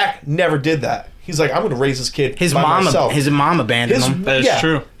 Battling Jack never did that. He's like, I'm going to raise this kid His by mom. myself. His mom abandoned him. That is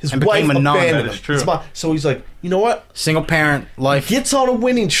true. His And wife became a nun. abandoned That is him. true. His mom- So he's like, you know what? Single parent life. Gets on a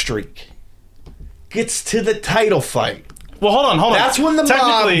winning streak. Gets to the title fight. Well, hold on. That's when the mob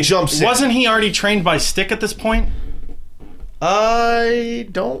Technically, jumps in. Wasn't he already trained by Stick at this point? I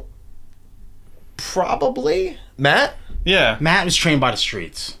don't. Probably Matt. Yeah. Matt was trained by the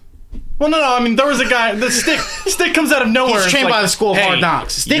streets. Well, no. I mean, there was a guy. The Stick comes out of nowhere. He's and trained it's by like, the School of hey, Hard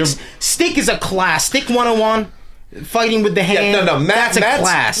Knocks. you're- Stick is a class. Stick 101, fighting with the hand. Yeah, no. That's a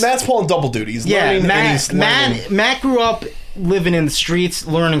class. Matt's pulling double duty. He's yeah, learning and he's learning. Matt grew up living in the streets,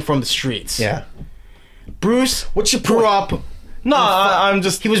 learning from the streets. Yeah. Bruce, What's your grew point? up. No, I'm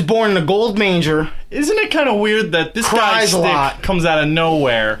just. He was born in a gold manger. Isn't it kind of weird that this guy Cries a lot. Stick comes out of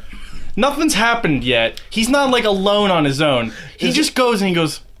nowhere? Nothing's happened yet. He's not like alone on his own. He just goes and he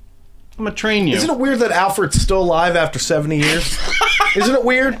goes, "I'm gonna train you." Isn't it weird that Alfred's still alive after 70 years? Isn't it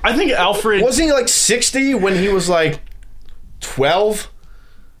weird? I think Alfred. Wasn't he like 60 when he was like 12?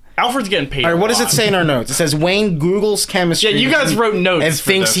 Alfred's getting paid. All right, what does a it lot. say in our notes? It says Wayne Googles chemistry. Yeah, you guys wrote notes and for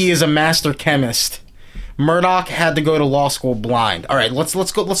thinks this. he is a master chemist. Murdoch had to go to law school blind. All right, let's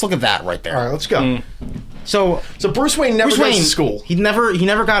go. Let's look at that right there. All right, let's go. So So Bruce Wayne never Bruce goes Wayne, to school. He never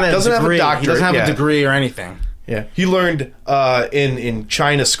got a Doesn't have a degree. He doctorate, doesn't have yeah. a degree or anything. Yeah, he learned in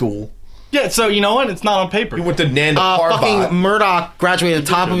China school. Yeah, so you know what? It's not on paper. He went to Nanda Parbat. Fucking Murdoch graduated at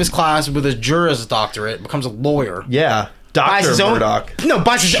the top of his class with a Juris Doctorate, becomes a lawyer. Yeah, Buys Doctor his own. Murdoch. No,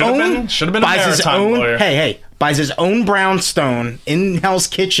 buys his Should've own. should've been a buys his maritime own. lawyer. Hey, buys his own brownstone in Hell's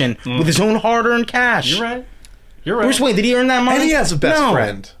Kitchen with his own hard-earned cash. You're right. You're right. Bruce Wayne, did he earn that money? And he has a best No.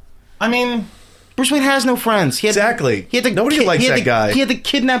 friend. I mean, Bruce Wayne has no friends. He had Exactly. He had to, Nobody likes that guy. He had to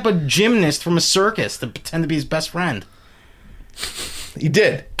kidnap a gymnast from a circus to pretend to be his best friend, He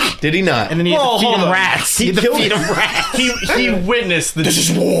did. Did he not? and then he had Whoa, to feed hold him on. rats. He had to killed feed him. him rats. he witnessed the. This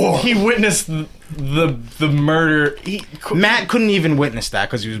is war. He witnessed the murder. Matt couldn't even witness that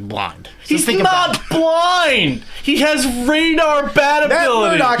because he was blind. So He's think about not blind. He has radar bat Matt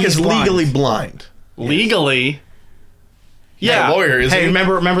ability. Murdock is He's blind. legally blind. Legally. Yeah. A lawyer, isn't Hey, he?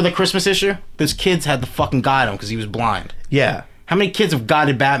 remember the Christmas issue? Those kids had to fucking guide him because he was blind. Yeah. How many kids have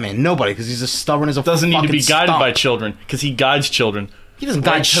guided Batman? Nobody, because he's as stubborn as a Doesn't need to fucking be guided stump. by children because he guides children. He doesn't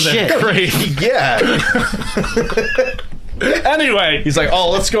guide to their shit. grave. Yeah. Anyway. He's like, oh,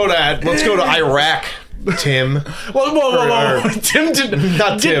 let's go to Iraq, Tim. Whoa. Tim did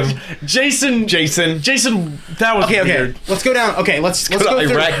Not Tim. Jason, that was Okay. weird. Let's go down. Okay, let's Go go to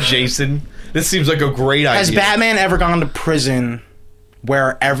through. Jack Jason. This seems like a great idea. Has Batman ever gone to prison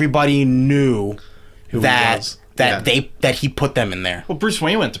where everybody knew Who he that was. that Yeah. that he put them in there? Well, Bruce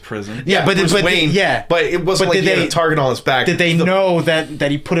Wayne went to prison. Yeah, but Bruce Wayne. yeah, but it wasn't but like did he had they- a target on his back. Did they know that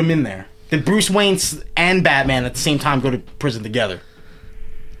he put him in there? Did Bruce Wayne and Batman at the same time go to prison together?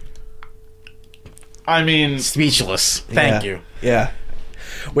 I mean, Speechless. Thank you. Yeah.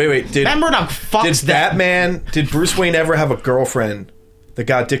 Wait. Did Matt Murdock fucks did that. Batman? Did Bruce Wayne ever have a girlfriend that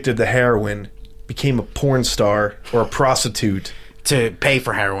got addicted to heroin, became a porn star or a prostitute, to pay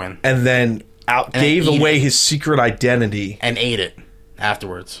for heroin and then gave eat away it. his secret identity and ate it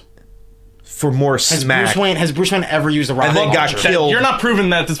afterwards? for more Has smack? Bruce Wayne ever used a rocket And then got launcher? killed. you're not proving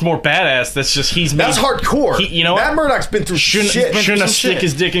that that's more badass. That's just he's That's made- hardcore. You know Matt what? Murdock's been through shit. Shouldn't have some stick shit.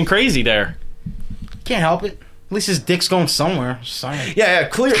 his dick in crazy there. Can't help it. At least his dick's going somewhere. Sorry. Yeah,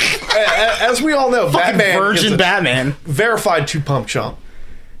 clear. As we all know, Fucking Batman virgin is a Batman. verified two-pump chump.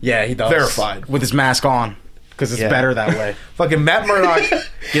 Yeah, he does. Verified. With his mask on. Because it's Yeah. better that way. Fucking Matt Murdock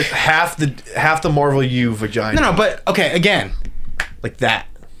gets half the Marvel U vagina. No, but, okay, again. Like that.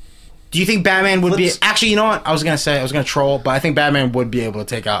 Do you think Batman would Let's- be... Actually, you know what? I was going to troll, but I think Batman would be able to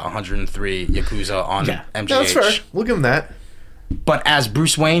take out 103 Yakuza on MGH. No, that's fair. We'll give him that. But as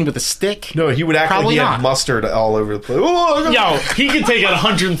Bruce Wayne with a stick? No, he would act like Probably he had not. mustard all over the place. Oh, Yo, he could take out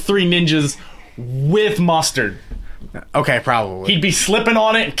 103 ninjas with mustard. Okay, probably. He'd be slipping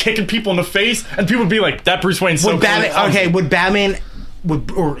on it and kicking people in the face, and people would be like, "That Bruce Wayne's so Would Batman... clumsy." Okay,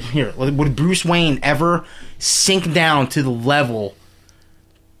 would Bruce Wayne ever sink down to the level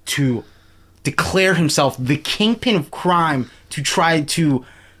to declare himself the kingpin of crime to try to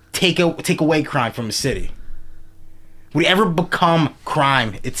take away crime from a city? Would he ever become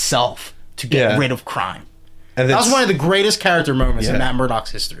crime itself to get Yeah. rid of crime? And That was one of the greatest character moments in Yeah. Matt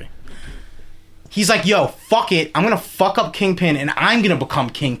Murdock's history. He's like, yo, fuck it. I'm going to fuck up Kingpin and I'm going to become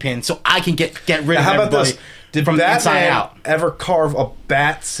Kingpin so I can get rid of How about everybody this? Did from the inside Batman out. ever carve a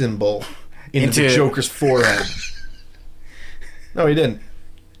bat symbol into the Into- Joker's forehead? No, he didn't.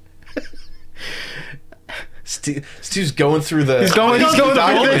 Steve's going through the. He's going through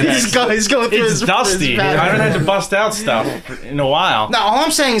It's his dusty. Batman. I haven't had to bust out stuff in a while. No, all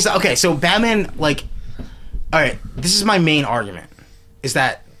I'm saying is, okay, so Batman, like, all right, this is my main argument, is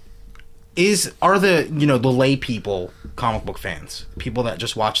that are the lay people comic book fans, people that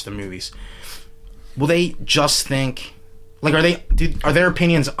just watch the movies, will they just think, like, are their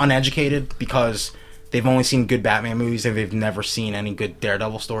opinions uneducated because they've only seen good Batman movies and they've never seen any good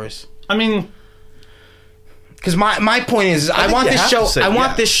Daredevil stories? I mean, Because my point is, I think want you this have show. to say, I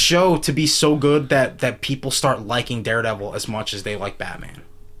want yeah. this show to be so good that people start liking Daredevil as much as they like Batman.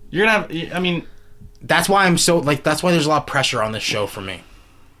 you're gonna have. I mean, That's why I'm so like. That's why there's a lot of pressure on this show for me.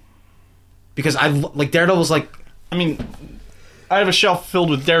 Because I like Daredevil's like. I mean, I have a shelf filled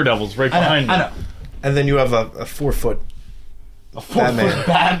with Daredevils right behind me. I know. And then you have a 4 foot. Batman.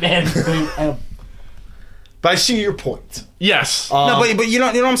 Batman. But I see your point. Yes. No, but you know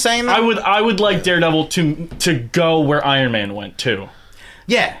what I'm saying. Though? I would like Daredevil to go where Iron Man went too.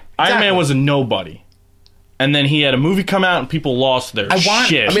 Yeah. Iron exactly. Man was a nobody, and then he had a movie come out and people lost their I want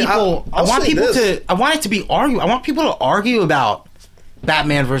shit. people. I'll I want say people this. to. I want it to be argue. I want people to argue about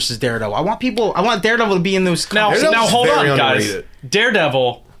Batman versus Daredevil. I want Daredevil to be in those. Now Daredevil's hold very on, guys. underrated.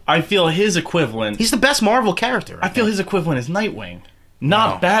 Daredevil, I feel his equivalent. He's the best Marvel character. I feel his equivalent is Nightwing,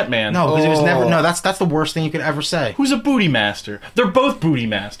 not No. Batman. No, because he was never. Oh. No, that's the worst thing you could ever say. Who's a booty master? They're both booty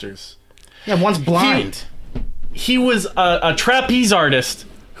masters. Yeah, one's blind. He was a trapeze artist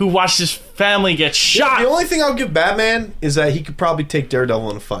who watched his family get shot. The only thing I'll give Batman is that he could probably take Daredevil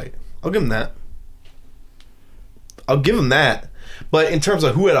in a fight. I'll give him that. I'll give him that. But in terms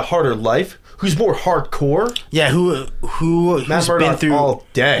of who had a harder life, who's more hardcore, Yeah, who's Matt been Murdock through all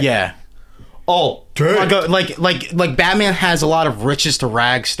day. Yeah, All day. like Batman has a lot of riches to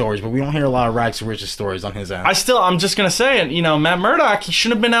rags stories, but we don't hear a lot of rags to riches stories on his end. I'm just gonna say it. You know, Matt Murdock, he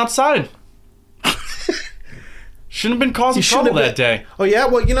shouldn't have been outside. Shouldn't have been causing trouble that day. Oh yeah,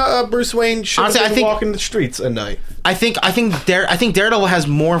 well Bruce Wayne should Honestly, I have been think- walking the streets at night. I think Daredevil has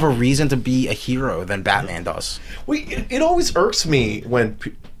more of a reason to be a hero than Batman does. It always irks me when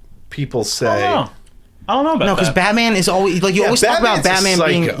people say, I don't know about No, because that. Batman is always like you always talk about Batman's a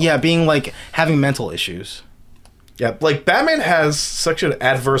Batman psycho. being like having mental issues. yeah, like Batman has such an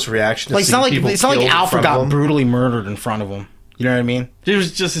adverse reaction to Like seeing people it's not like killed in Alfred front of got him. brutally murdered in front of him. You know what I mean? It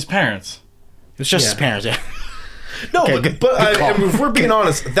was just his parents. It was just Yeah. his parents. Yeah. No, Okay, but, good- but good call. I mean, if we're being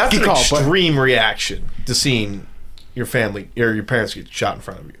honest, that's Good an call, but- extreme reaction to seeing your family or your parents get shot in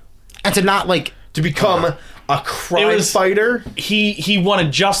front of you. And to not like To become a crime It was- fighter. He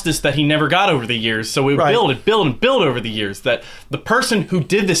wanted justice that he never got over the years, so it would Right. build over the years. That the person who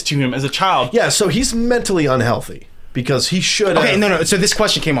did this to him as a child, Yeah, so he's mentally unhealthy because he should okay, have. no. So this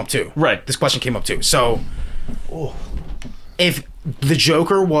question came up too. Right. This question came up too. So if the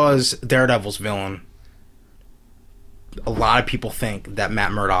Joker was Daredevil's villain, a lot of people think that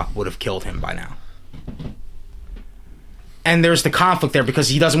Matt Murdock would have killed him by now. And there's the conflict there because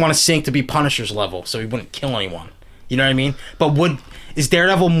he doesn't want to sink to be Punisher's level, so he wouldn't kill anyone. You know what I mean? But is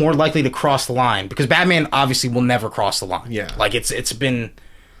Daredevil more likely to cross the line? Because Batman obviously will never cross the line. Yeah. Like it's been,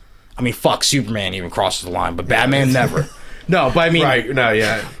 I mean, fuck, Superman even crosses the line, but Batman never. No, but I mean, Right, no,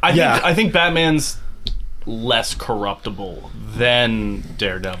 yeah. I think Batman's less corruptible than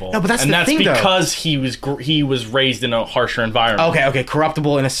Daredevil. No, but that's and the that's thing, though. because he was raised in a harsher environment. Okay,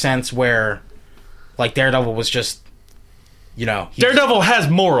 corruptible in a sense where, like, Daredevil was just, you know, Daredevil has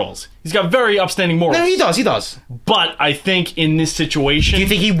morals. He's got very upstanding morals. No, he does. But I think in this situation, Do you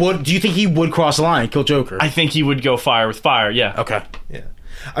think he would cross the line and kill Joker? I think he would go fire with fire. Yeah. Okay. Yeah.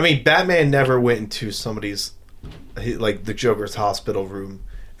 I mean, Batman never went into somebody's, like, the Joker's hospital room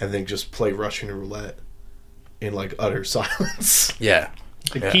and then just play Russian roulette in, like, utter silence. Yeah.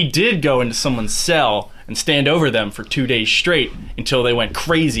 He did go into someone's cell and stand over them for 2 days straight until they went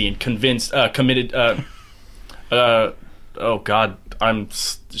crazy and committed. Oh God, I'm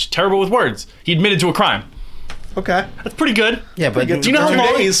terrible with words. He admitted to a crime. Okay. That's pretty good. Yeah, but good. Do you know how 2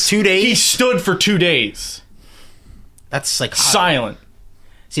 long? days. 2 days? He stood for 2 days, That's like silent.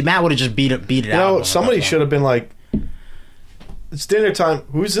 See, Matt would have just beat it You out. know, somebody should have been like, it's dinner time.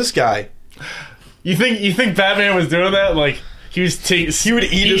 Who's this guy? You think Batman was doing that? Like he would eat his food,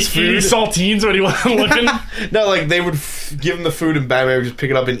 eating saltines when he wasn't looking. No, like, they would give him the food and Batman would just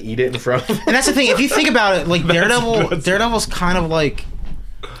pick it up and eat it in front of him. And that's the thing. If you think about it, like Daredevil's kind of like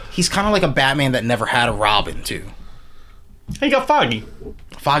he's kind of like a Batman that never had a Robin too. He got Foggy.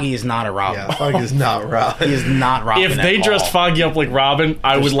 Foggy is not a Robin. Yeah, Foggy is not Robin. He is not Robin. If at they dressed all. Foggy up like Robin,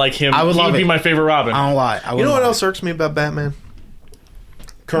 I would like him. I would he love would be it. my favorite Robin. I don't lie. You know what else irks me about Batman?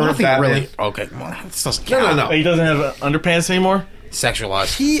 I don't Current think Batman. really. Okay, well, this doesn't count. No. He doesn't have underpants anymore.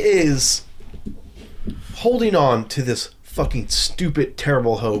 Sexualized. He is holding on to this fucking stupid,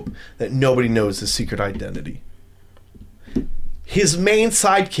 terrible hope that nobody knows his secret identity. His main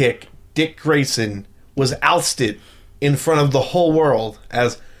sidekick, Dick Grayson, was ousted in front of the whole world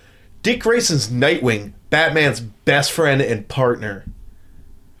as Dick Grayson's Nightwing, Batman's best friend and partner.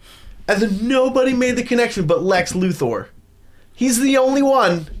 And then nobody made the connection but Lex Luthor. He's the only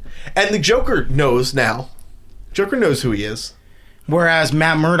one. And the Joker knows now. Joker knows who he is. Whereas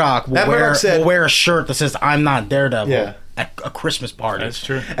Matt Murdock will Murdock wear a shirt that says "I'm not Daredevil" Yeah. at a Christmas party. That's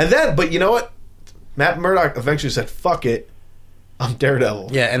true. And then, but you know what? Matt Murdock eventually said, fuck it. I'm Daredevil.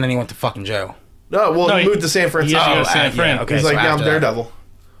 Yeah, and then he went to fucking jail. No, well, No, he moved to San Francisco. He has to go to San Fran. okay. He's like, so yeah, I'm after that. Daredevil.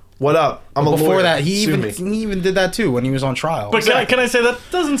 What up? I'm a Before lawyer. that, he Sue even me. he even did that too when he was on trial. But can I say that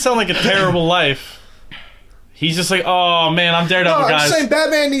doesn't sound like a terrible life? He's just like, oh man, I'm Daredevil, No, I'm guys. just saying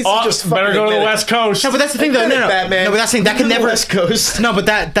Batman needs Oh, to just better fucking go to the admit it. West Coast. no, but that's the thing though. Admit No, it, Batman. no, but that's the thing. That Go could to the never. West Coast. No, but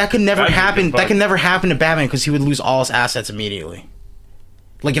that could never I think happen. it's That fine. could never happen to Batman because he would lose all his assets immediately.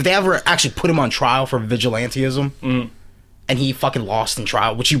 Like if they ever actually put him on trial for vigilantism, and he fucking lost in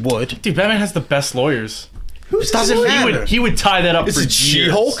trial, which he would. Dude, Batman has the best lawyers. Who's doesn't this? matter. He would tie that up Is for it years.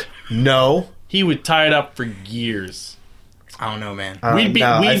 She-Hulk? No. He would tie it up for years. I don't know, man.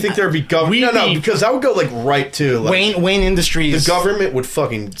 I think there'd be government. No, because I would go like right to like, Wayne Industries. the government would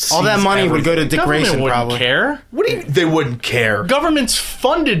fucking all that seize money would go to The Dick government Grayson, wouldn't probably. care. What do you? They wouldn't care. Government's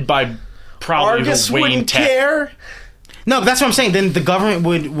funded by probably Argus the Wayne wouldn't Tech. care. No, but that's what I'm saying. Then the government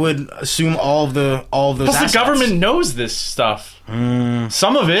would assume all of those. Plus, assets. the government knows this stuff.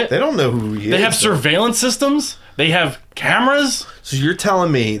 Some of it. They don't know who he is. They have though. surveillance systems. They have cameras. So you're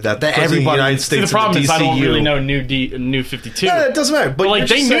telling me that That because of the everybody- United See, States the problem and is the I don't DCU really know New 52. No, it doesn't matter. But But like you're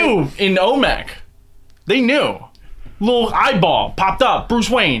they just saying- knew in OMAC. They knew. Little eyeball popped up. Bruce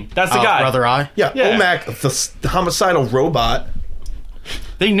Wayne. That's the guy. Brother Eye. Yeah, Yeah. OMAC, the homicidal robot.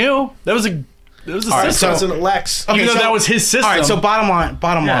 They knew. That was a right, system. so- President Lex. Even though that was his system. All right, so bottom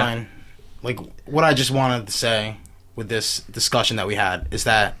Yeah. line, like what I just wanted to say with this discussion that we had is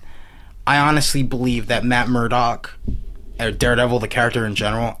that I honestly believe that Matt Murdock, or Daredevil, the character in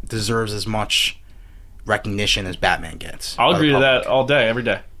general, deserves as much recognition as Batman gets. I'll by the agree to public. that all day, every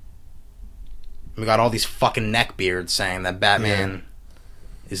day. We got all these fucking neckbeards saying that Batman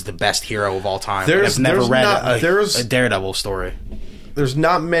is the best hero of all time. There's- I've never there's read not- there's- a Daredevil story. There's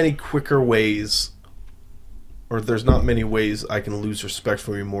not many quicker ways, or there's not many ways I can lose respect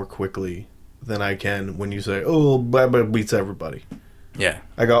for you more quickly than I can when you say, "Oh, Batman beats everybody." Yeah,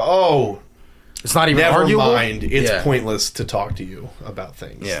 I go, "Oh, it's not even never arguable. mind. It's Yeah. pointless to talk to you about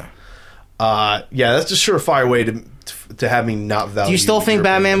things." Yeah. Yeah, that's a surefire way to have me not value. Do you still think your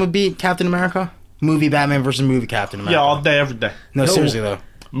Batman opinion. would beat Captain America? Movie Batman versus movie Captain America. Yeah, all day, every day. No, No. seriously though.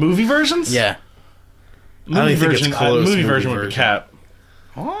 Movie versions? Yeah. I don't think it's close, Movie movie version would be version. Cap.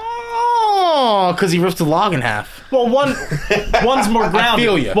 Oh, because he ripped the log in half. Well, one's more grounded.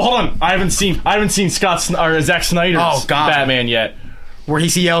 feel ya. Well, hold on. I haven't seen Zack Snyder's Oh, God. Batman yet. Where he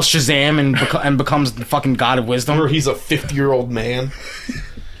yells Shazam and becomes the fucking god of wisdom. Or he's a 50-year-old man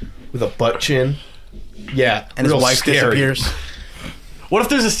with a butt chin. Yeah, And his real wife scary. disappears. What if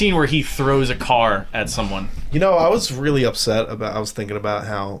there's a scene where he throws a car at someone? You know, I was really upset about. I was thinking about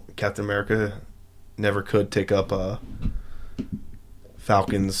how Captain America never could take up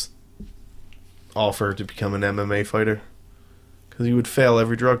Falcon's offer to become an MMA fighter because he would fail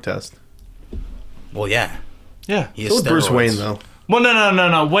every drug test. Well, yeah. Yeah. He So is would Bruce steroids. Wayne though, Well,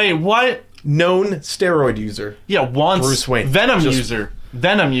 no. Wait, what? known steroid user. Yeah, once. Bruce Wayne. Venom Just- user.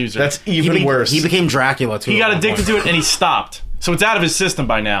 Venom user. That's even worse. He became Dracula too. He got at one addicted point. to it and he stopped. So it's out of his system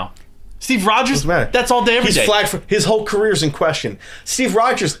by now. Steve Rogers, Doesn't matter. that's all day, every He's day. flagged for his whole career's in question. Steve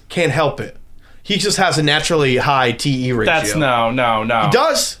Rogers can't help it. He just has a naturally high TE ratio. That's no. He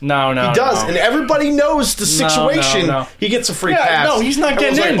does. No. He does, no. and everybody knows the situation. no. He gets a free Yeah, pass. no, he's not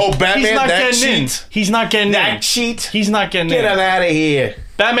Everyone's getting in. like, oh, Batman, he's not that getting in. cheat. He's not getting in. That cheat. He's not getting Get in. him out of here.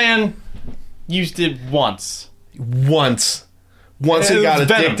 Batman used it once. Once he It got was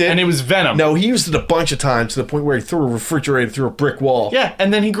Venom, addicted. and it was Venom. No, he used it a bunch of times to the point where he threw a refrigerator through a brick wall. Yeah,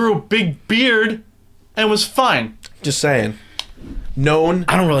 and then he grew a big beard and was fine. Just saying. Known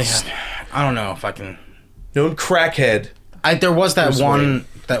I don't really have. I don't know if I can. crackhead. There was that Bruce one. Wayne.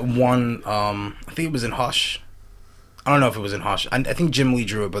 That one. I think it was in Hush. I don't know if it was in Hush. I think Jim Lee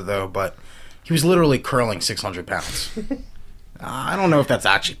drew it, but he was literally curling 600 pounds. I don't know if that's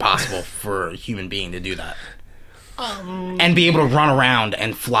actually possible for a human being to do that. And be able to run around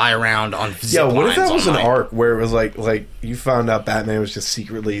and fly around on zip Yeah, what if that lines was all an night. arc where it was like you found out Batman was just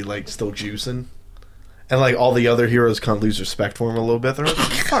secretly like still juicing, and like all the other heroes kind of lose respect for him a little bit. They're like,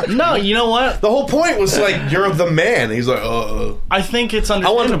 fuck. No, you know what? The whole point was like you're the man. He's like, I think it's I want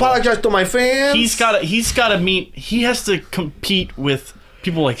understandable. to apologize to my fans. He's got to meet. He has to compete with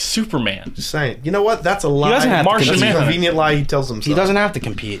people like Superman. Just saying. You know what? That's a lie. doesn't have to That's compete. a convenient lie he tells himself. He doesn't have to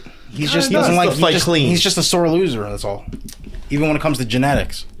compete. He just he doesn't does. like To fight clean. He's just a sore loser. That's all. Even when it comes to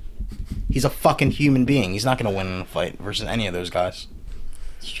genetics, he's a fucking human being. He's not going to win in a fight versus any of those guys.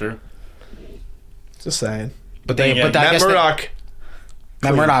 It's true. Just saying. But they, Yeah, but I Matt guess Murdock.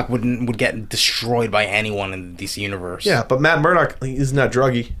 Matt Murdock would get destroyed by anyone in the DC universe. Yeah, but Matt Murdock, he's not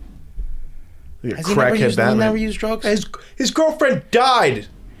druggy. He's a Has he never crackhead used, Batman. he never used drugs? His girlfriend died.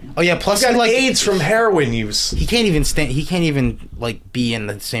 Oh yeah. Plus, He got he, like AIDS from heroin use. he can't even stand. He can't even like be in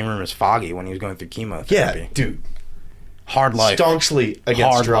the same room as Foggy when he was going through chemotherapy. Yeah, dude. Hard life. Staunchly against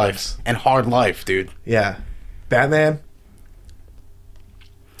Hard drugs. life and hard life, dude. Yeah. Batman,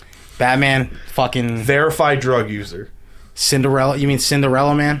 Batman, fucking verified drug user. Cinderella. You mean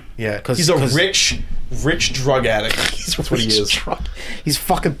Cinderella Man? Yeah, 'Cause- he's a 'cause- rich drug addict. That's what he is. He's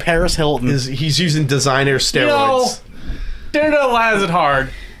fucking Paris Hilton. He's using designer steroids. Daredevil has it hard,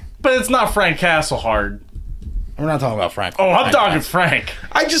 but it's not Frank Castle hard. We're not talking about Frank. Oh, I'm Frank talking Castle. Frank.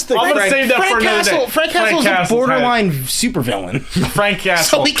 I just think I'm gonna save that for another day. Frank Castle's a Castle's borderline supervillain. Frank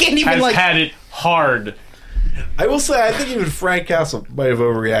Castle So we can't even, has like- had it hard. I will say I think even Frank Castle might have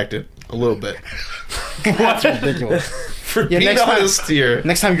overreacted a little bit. That's ridiculous. For Yeah, being next time- honest here.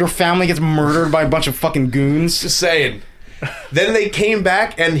 Next time your family gets murdered by a bunch of fucking goons. Just saying. Then they came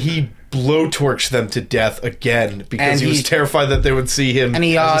back and he blowtorched them to death again because And he was he- terrified that they would see him. And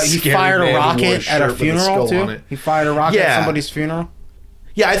he as he scary fired a man who wore rocket at a shirt with funeral skull on too. it. He fired a rocket Yeah. at somebody's funeral.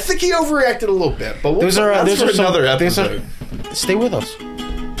 Yeah, I think he overreacted a little bit, but Those are that's those for are some- another those are- episode. Stay with us.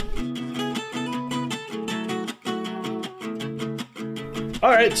 All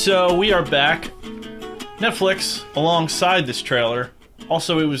right, so we are back. Netflix, alongside this trailer.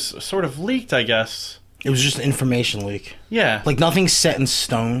 Also, it was sort of leaked, I guess. It was just an information leak. Yeah. Like nothing's set in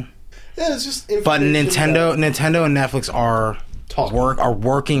stone. Yeah, it's just But information Nintendo and Netflix are Talk.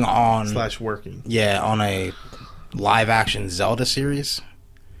 working on slash working. on a live action Zelda series.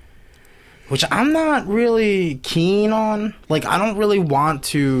 Which I'm not really keen on. Like I don't really want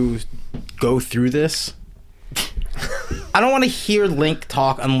to go through this. I don't want to hear Link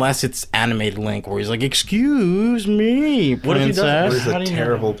talk unless it's animated Link where he's like, "Excuse me, What if he doesn't? princess." He's How a do you know?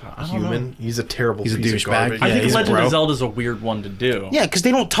 terrible I don't human. He's a terrible He's a piece of douchebag. garbage. I Yeah, think he's a Legend bro. of Zelda is a weird one to do. Yeah, because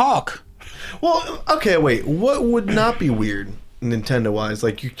they don't talk. Well, okay, wait. What would not be weird, Nintendo-wise?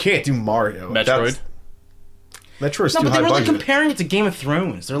 Like, you can't do Mario. Metroid? Metroid's No, too but they high were like budget. comparing it to Game of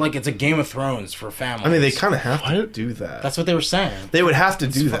Thrones. They're like, it's a Game of Thrones for families. I mean, they kind of have to What? do that. That's what they were saying. They would have to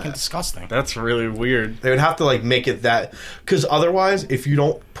It's do fucking that. disgusting. That's really weird. They would have to, like, make it that... Because otherwise, if you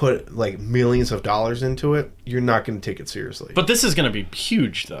don't put, like, millions of dollars into it, you're not going to take it seriously. But this is going to be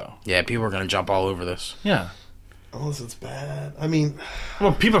huge, though. Yeah, people are gonna jump all over this. Yeah. Unless it's bad. I mean...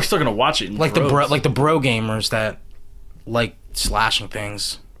 Well, people are still going to watch it. In Like droves. the bro gamers that like slashing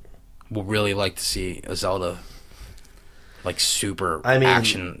things will really like to see a Zelda like super I mean-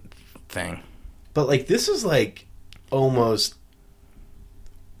 action thing. But, like, this is, like, almost...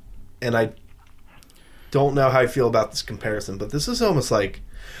 And I don't know how I feel about this comparison, but this is almost like...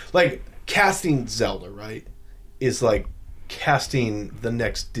 Like, casting Zelda, right? Is, like, casting the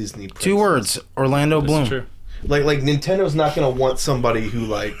next Disney princess. 2 words: Orlando This Bloom. is true. Like Nintendo's not going to want somebody who,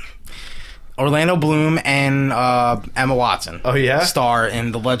 like... Orlando Bloom and Emma Watson. Oh, yeah? Star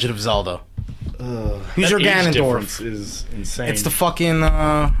in The Legend of Zelda. Who's That your age Ganondorf? difference is insane. It's the fucking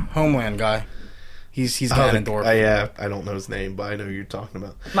Homeland guy. He's Ganondorf. I don't know his name, but I know who you're talking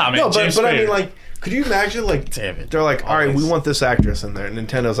about. Nah, man, no, James but I mean, Spader. like, could you imagine, like, Damn it. they're like, all right, we Always. want this actress in there. And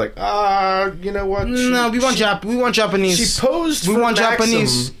Nintendo's like, you know what? No, we want Japanese. She posed We for want Maxim,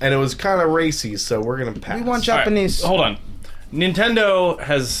 Japanese. and it was kind of racy, so we're going to pass. We want All right, Japanese. hold on.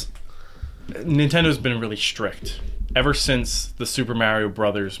 Nintendo's been really strict ever since the Super Mario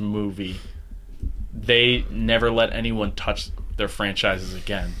Brothers movie. They never let anyone touch their franchises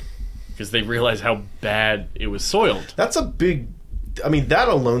again because they realized how bad it was soiled. That's a big... I mean, that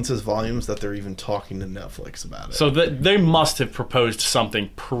alone says volumes that they're even talking to Netflix about it. So they must have proposed something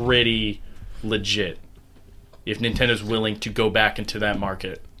pretty legit if Nintendo's willing to go back into that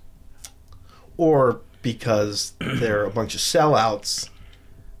market. Or because they're a bunch of sellouts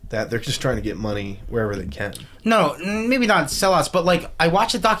that they're just trying to get money wherever they can. No, maybe not sellouts, but like I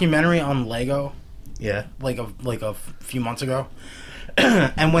watched a documentary on Lego Yeah. like a few months ago.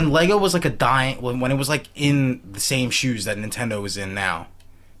 And when Lego was like when it was like in the same shoes that Nintendo is in now,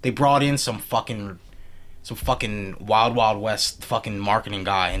 they brought in some fucking Wild Wild West fucking marketing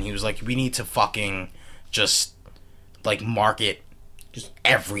guy, and he was like, we need to fucking just like market just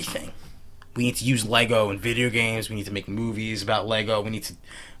everything. We need to use Lego in video games. We need to make movies about Lego. We need to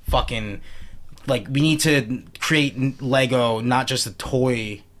fucking like we need to create Lego not just a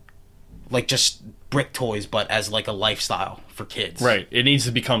toy, like just brick toys, but as like a lifestyle for kids. Right. It needs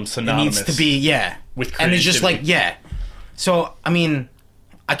to become It synonymous. needs to be with and it's just like creativity. So I mean,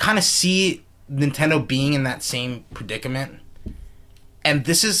 I kind of see Nintendo being in that same predicament, and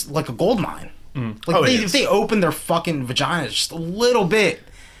this is like a gold mine. Like Oh, it if is. they open their fucking vaginas just a little bit,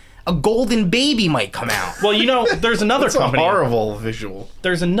 a golden baby might come out. Well, you know, there's another It's a company. horrible visual.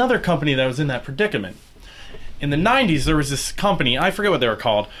 There's another company that was in that predicament. In the 90s, there was this company, I forget what they were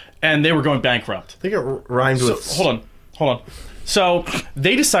called, and they were going bankrupt. I think it rhymed So, with... hold on. So,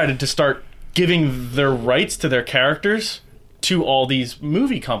 they decided to start giving their rights to their characters to all these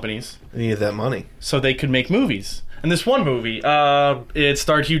movie companies They needed that money. so they could make movies. And this one movie, it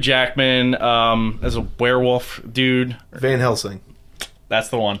starred Hugh Jackman as a werewolf dude. Van Helsing. That's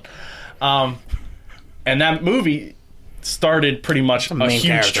the one. And that movie started pretty much a main huge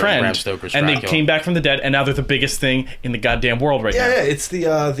character, trend. Bram Stoker's And they Dracula. came back from the dead, and now they're the biggest thing in the goddamn world right Yeah, now. yeah, it's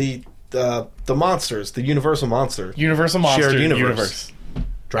the the monsters, the Universal monster, Universal Monster Shared universe.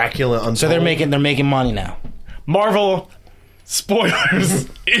 Dracula Untold. So they're making money now. Marvel, spoilers,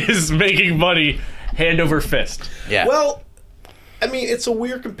 is making money hand over fist. Yeah. Well, I mean, it's a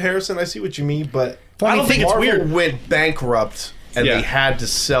weird comparison. I see what you mean, but I don't think it's Marvel weird. went bankrupt, and Yeah. they had to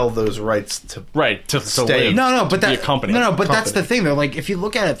sell those rights to. Right, to Stay. live. No, but be that a company. but that's Company. the thing though. Like, if you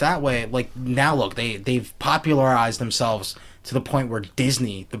look at it that way, like now, look, they've popularized themselves to the point where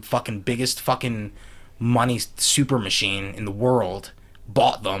Disney, the fucking biggest fucking money super machine in the world,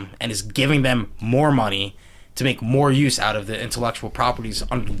 bought them and is giving them more money to make more use out of the intellectual properties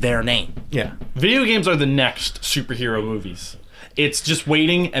under their name. Yeah. Video games are the next superhero movies. It's just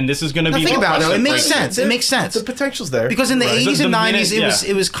waiting, and this is going to Now be. think the about it. Though. It precedent makes breaker. sense. It makes sense. The potential's there. Because in the Right. 80s The and minute- 90s,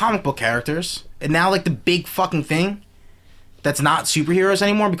 it was comic book characters, and now like the big fucking thing that's not superheroes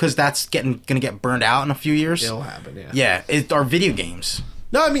anymore because that's gonna get burned out in a few years. It'll happen. Yeah. Yeah, it are video games.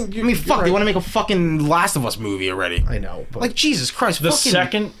 No, I mean, Fuck, right. they want to make a fucking Last of Us movie already. I know, but Like, Jesus Christ, The fucking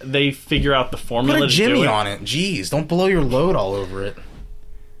second they figure out the formula put a to Jimmy do it, on it. Jeez, don't blow your load all over it.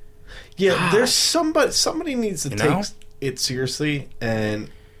 yeah, there's somebody needs to You take know? it seriously, and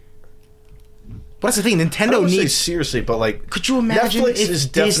But that's the thing, I Nintendo don't say needs... seriously, but like, Could you imagine Netflix if is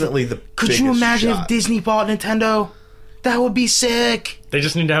Disney- definitely the Could you biggest imagine shot. if Disney bought Nintendo? That would be sick. they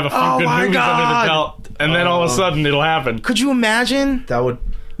just need to have a few Oh good my movies under God. the belt, and then all of a sudden it'll happen. Could you imagine? that would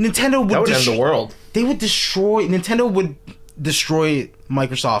Nintendo would, end the world. They would destroy. Nintendo would destroy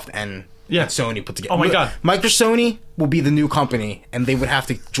Microsoft and Yeah. Sony put together. Oh my God. Sony will be the new company, and they would have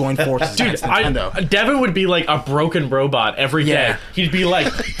to join forces Dude, against Nintendo. Devin would be like a broken robot every day. Yeah. He'd be like,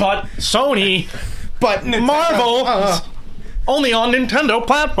 but Sony, but Nintendo, Marvel, only on Nintendo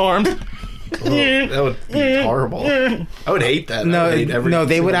platforms. That would be horrible. I would hate that. I no, would hate every no,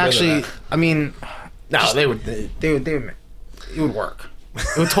 they single would bit of actually. that. I mean, No, they would. they would. It would work.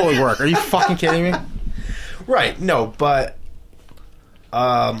 It would totally work. Are you fucking kidding me? Right. No, but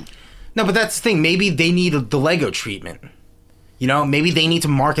No, but that's the thing. Maybe they need the Lego treatment. You know, maybe they need to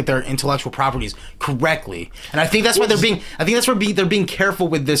market their intellectual properties correctly, and I think that's why they're being. I think that's why they're being careful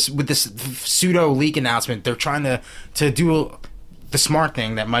with this pseudo leak announcement. They're trying to do the smart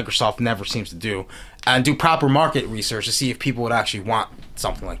thing that Microsoft never seems to do, and do proper market research to see if people would actually want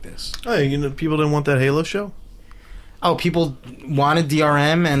something like this. oh, you know, people didn't want that Halo show. Oh, people wanted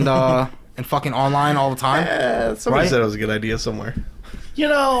DRM and and fucking online all the time. Somebody Right? said it was a good idea somewhere. You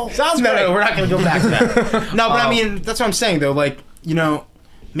know, No, we're not going to go back to that. No, but I mean, that's what I'm saying, though. Like, you know,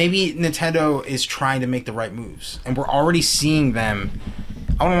 maybe Nintendo is trying to make the right moves. And we're already seeing them,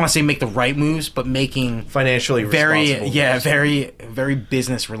 I don't want to say make the right moves, but making Financially very, responsible. very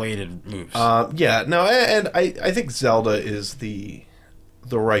business-related moves. Yeah, no, and I think Zelda is the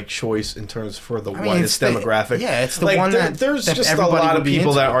right choice in terms for the widest it's the- demographic. yeah, it's the one that- there's that just a everybody lot would of be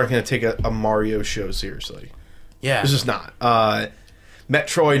people that into. aren't going to take a Mario show seriously. yeah. It's just not.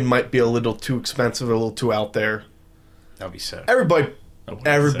 Metroid might be a little too expensive, a little too out there. That would be sick.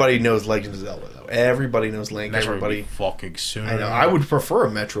 Everybody knows Legend of Zelda, though. Everybody knows Link. Metroid would Everybody. be fucking soon. I know. I would prefer a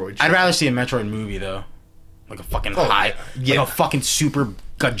Metroid show. I'd rather see a Metroid movie, though. Like a fucking Oh, high, yeah. like a fucking super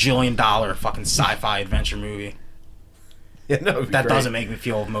gajillion dollar fucking sci-fi adventure movie. Yeah, no, it'd be That great. doesn't make me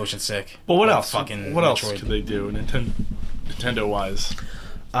feel motion sick. But what Like else? Fucking What else Metroid. could they do, Nintendo wise?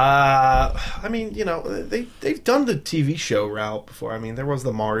 I mean, you know, they've done the TV show route before. I mean, there was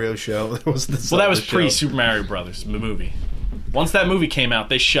the Mario show. There was the Well, that was Zelda pre show. Super Mario Brothers the movie. Once that movie came out,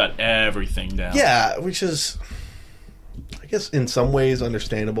 they shut everything down. Yeah, which is, I guess, in some ways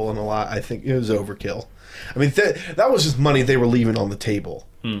understandable, and a lot. I think it was overkill. I mean, that was just money they were leaving on the table.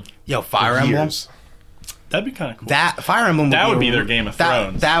 Yo, Fire for Emblem. years. That'd be kind of cool. That Fire Emblem. That would be a- their Game of that-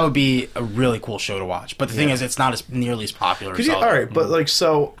 Thrones. That would be a really cool show to watch. But the thing is, it's not as nearly as popular. As All Zelda. right, but like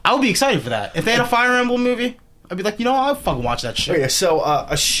so. I would be excited for that. If they had a Fire Emblem movie, I'd be like, you know, I'll fucking watch that shit. Okay, so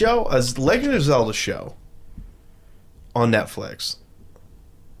a Legend of Zelda show on Netflix,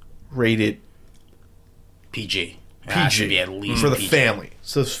 rated PG. It has to PG be at least for the PG. family.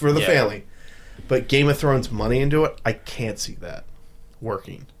 So it's for the Yeah. family, but Game of Thrones money into it, I can't see that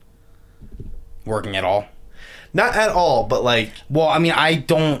working. Working at all. Not at all, but like Well, I mean, I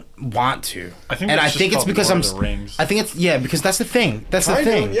don't want to. I think and that's I just think it's called because Lord I'm. of the Rings. I think it's because that's the thing. That's the I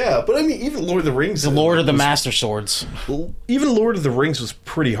thing. know, yeah. But I mean, even Lord of the Rings, The Lord of the Master Swords. even Lord of the Rings was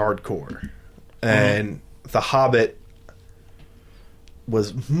pretty hardcore, and The Hobbit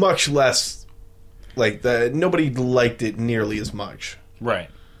was much less like that. Nobody liked it nearly as much. Right.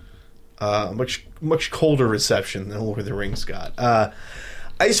 Much colder reception than Lord of the Rings got.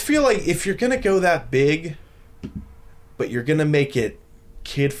 I just feel like if you're gonna go that big, but you're gonna make it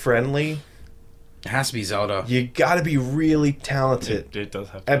kid friendly, It has to be Zelda. You got to be really talented. It does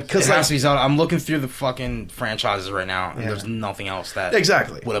have And to. because It has to be Zelda. I'm looking through the fucking franchises right now, and Yeah. there's nothing else that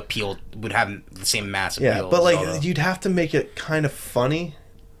Exactly. would have the same mass appeal. Yeah, but as like Zelda. you'd have to make it kind of funny.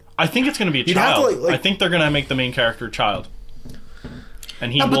 I think it's going to be a You'd have to, child. like- I think they're going to make the main character a child.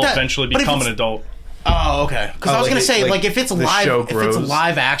 And he No, but will that- eventually but if become an it's- adult. Oh, okay. Because Oh, I was like gonna it- say, like like if it's the show live, if it's grows.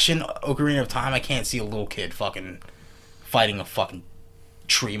 live action Ocarina of Time, I can't see a little kid fucking fighting a fucking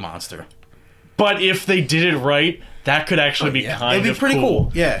tree monster. But if they did it right, that could actually be kind It'd be of pretty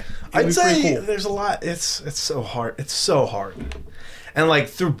cool. Yeah, It'd I'd be say pretty cool. there's a lot. It's so hard. It's so hard. And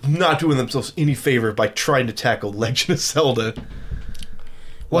like they're not doing themselves any favor by trying to tackle Legend of Zelda.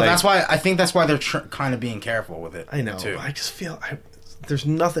 Well, Like, that's why I think that's why they're kind of being careful with it. I know. Too. I just feel there's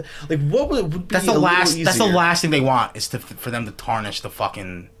nothing like what would be That's the a little last. That's the easier? last thing they want is for them to tarnish the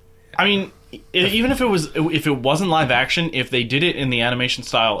fucking. I mean, even if it wasn't live action, if they did it in the animation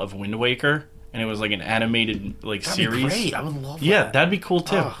style of Wind Waker and it was like an animated like That'd series, be great. I would love. yeah, that. that'd be cool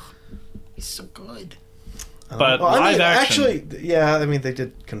too. Ugh, he's so good. But Well, I live mean, action, actually, yeah. I mean, they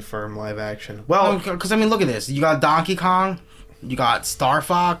did confirm live action. Well, Because I mean, look at this. You got Donkey Kong. You got Star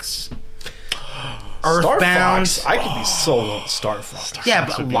Fox. Star Earthbound. Fox. I could be sold on Star Fox. Yeah,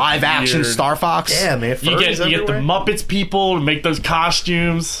 Fox but would be live action weird. Star Fox. Yeah, man. you get furries the everywhere. Muppets people to make those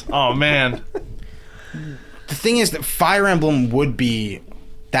costumes. Oh man, The thing is that Fire Emblem would be.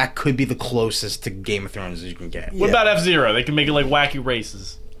 That could be the closest to Game of Thrones as you can get. what Yeah. about F-Zero? They can make it like wacky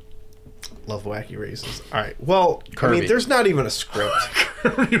races. Love wacky races. All right. Well, I Kirby. mean, there's not even a script.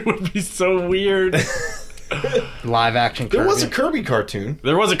 It would be so weird. Live action. There was a Kirby. Kirby cartoon.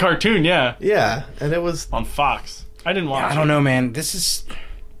 There was a cartoon, yeah, Yeah, and it was. on Fox. I didn't watch. I don't know, man. This is.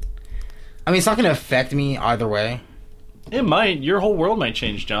 I mean, it's not going to affect me either way. It might. Your whole world might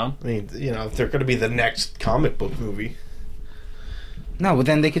change, John. I mean, you know, if they're going to be the next comic book movie. No, but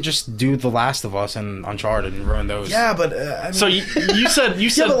then they could just do The Last of Us and Uncharted and ruin those. Yeah, but I mean, So you said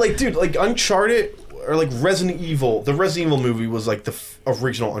yeah, but like, dude, like Uncharted or like Resident Evil. The Resident Evil movie was like the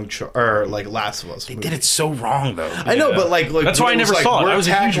original Uncharted or like Last of Us. They did it so wrong, though. I know, but like That's why I it was never like, saw it. we're I was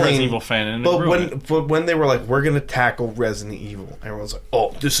a huge tackling- Resident Evil fan, and it But ruined when they were like, we're gonna tackle Resident Evil, everyone's like,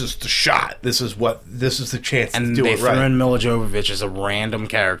 oh, this is the shot. This is the chance And to do they it threw right. in Mila Jovovich as a random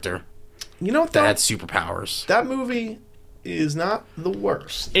character You know what? that had That superpowers. that movie is not the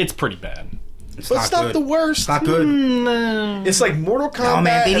worst. It's pretty bad. But it's not good. the worst. It's not good. No. It's like Mortal Kombat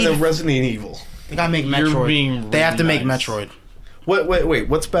man, they and need- then Resident Evil. They gotta make You're Metroid. being They have to really make nice. Metroid. Wait.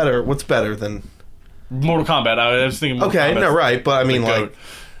 What's better? What's better than? Mortal Kombat. I was thinking. Mortal Okay, Kombat's no, right, but I mean, the like, goat.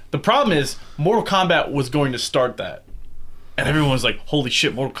 The problem is Mortal Kombat was going to start that, and everyone was like, "Holy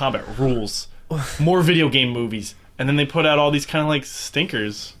shit, Mortal Kombat rules!" More video game movies, and then they put out all these kind of like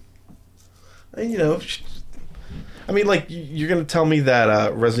stinkers. you know, I mean, like, you're gonna tell me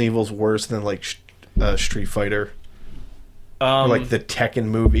that Resident Evil's worse than like Street Fighter or like the Tekken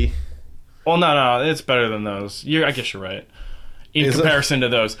movie? Well, no, it's better than those. I guess you're right in Is it? comparison to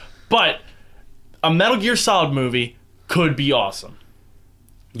those. But a Metal Gear Solid movie could be awesome.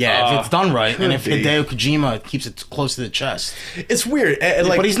 Yeah, if it's done right, and if could be. Hideo Kojima keeps it close to the chest. It's weird, and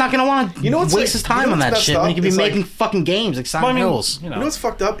like, But he's not gonna want to You know what's waste like- his time you know on what's that messed shit when he up? could be It's like- making fucking games like Silent Well, I mean, Hills. you know, you know what's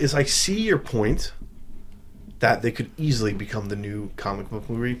fucked up is I see your point that they could easily become the new comic book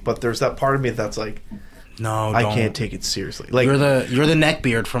movie, but there's that part of me that's like, No, I don't. can't take it seriously. Like, You're the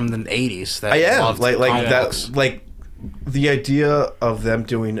neckbeard from the '80s. That I am loved like comic that. books. Like the idea of them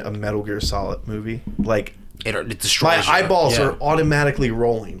doing a Metal Gear Solid movie, like It destroys my you. eyeballs Yeah. are automatically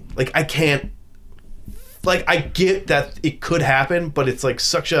rolling. Like I can't. Like I get that it could happen, but it's like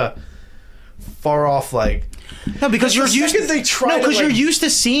such a far off. Like No, because you're the used. second they try no, to, because you're like- used to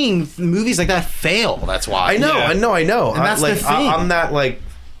seeing movies like that fail. That's why. I know, Yeah. I know. And that's like, the thing. I'm that like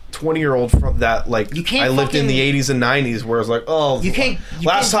 20-year-old from that like You can't I lived in fucking- the 80s and 90s where it's like, oh, You can't- you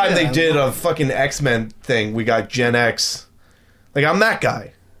last can't do time they that. did a fucking X-Men thing, we got Gen X. Like I'm that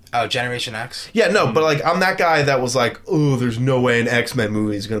guy. Oh, Generation X. Yeah, no, but like I'm that guy that was like, oh, there's no way an X-Men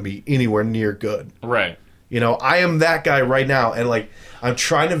movie is going to be anywhere near good. right. You know, I am that guy right now, and like I'm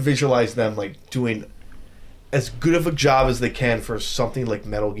trying to visualize them like doing as good of a job as they can for something like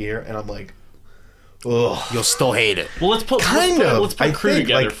Metal Gear, and I'm like, ugh. You'll still hate it. Well, let's put Kind of. let's put I crew think,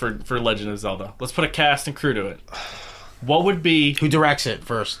 together like- for Legend of Zelda. Let's put a cast and crew to it. What would be Who directs it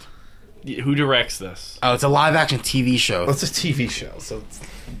first? who directs this? Oh, it's a live action TV show. It's a TV show, so it's,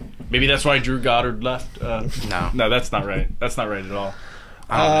 Maybe that's why Drew Goddard left. No. That's not right. That's not right at all.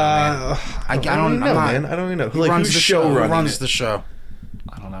 I don't know, man. I don't I'm even know, not- man. I don't even know. Who runs who's the show? Who running runs it? the show?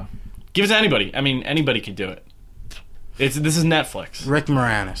 I don't know. Give it to anybody. I mean, anybody can do it. This is Netflix. Rick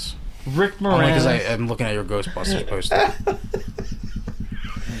Moranis. Rick Only because Moranis. I'm looking at your Ghostbusters poster.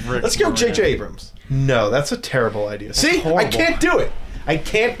 Rick Let's go Moranis. J.J. Abrams. No, that's a terrible idea. See, I horrible. can't do it. I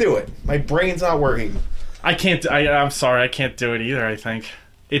can't do it. My brain's not working. I can't. I'm sorry. I can't do it either. I think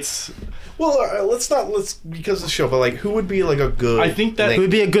it's. Well, let's because of the show. But like, who would be like a good? I think that- Who would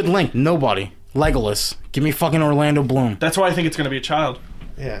be a good Link? Nobody. Legolas. Give me fucking Orlando Bloom. That's why I think it's going to be a child.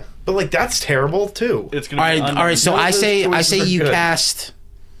 Yeah, but like that's terrible too. It's going All to be. right, all right. So None of I those say choices are you good. cast.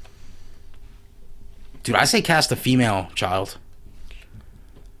 Dude, I say cast a female child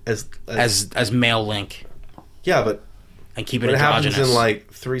as male Link yeah, but and keep it it happens androgynous. in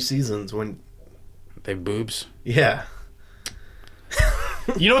like 3 seasons when They have boobs. yeah.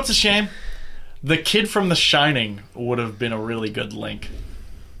 You know what's a shame? The kid from The Shining would have been a really good Link.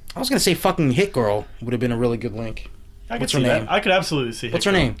 I was gonna say fucking Hit Girl would have been a really good Link. I could What's see her that. name? I could absolutely see. What's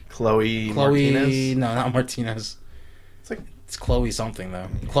Hit her Girl. name? Chloe Chloe. Martinez. No, not Martinez. It's like It's Chloe something though.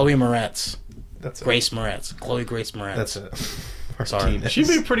 Chloe Moretz. that's it. Grace Moretz. Chloe Grace Moretz. That's it. Sorry. Martinez. She'd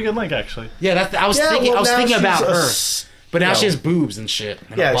be a pretty good Link, actually. Yeah, I was Yeah, thinking. well, I was now thinking she's about a her, s- but now no. she has boobs and shit.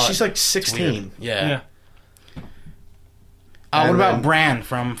 and a Yeah, butt. she's like It's 16. weird. Yeah. Yeah. What And about then- Bran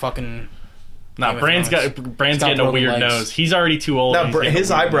from fucking? Nah, Game of Brand's Thrones. Brand's Stop getting a broken weird legs. nose. He's already too old. No, and he's getting his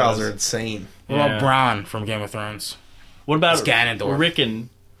a weird eyebrows nose. are insane. What about Yeah. Bran from Game of Thrones? What about It's Ganondorf. Rickon?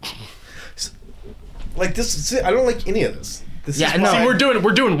 Like this is it. I don't like any of this. This Yeah, is no, why- See,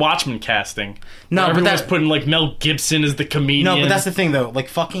 we're doing Watchmen casting. No, but everyone's that- putting like Mel Gibson as the comedian. No, but that's the thing though. Like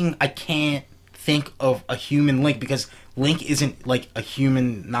fucking, I can't think of a human Link because Link isn't like a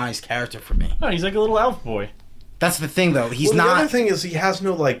humanized character for me. No, he's like a little elf boy. That's the thing though. He's Well, the not. other thing is he has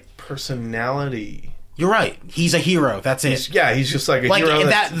no like personality. You're right. He's a hero. That's it. He's just like a Like hero.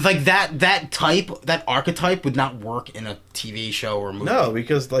 that archetype would not work in a TV show or movie. No,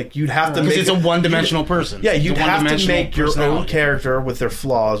 because like you'd have to because make it's a one-dimensional person. Yeah, It's a you'd have to one-dimensional make your own personality. character with their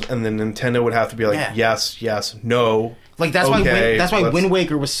flaws, and then Nintendo would have to be like, Yeah. yes, no. Like that's Okay, why let's- Wind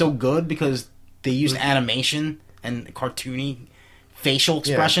Waker was so good because they used animation and cartoony facial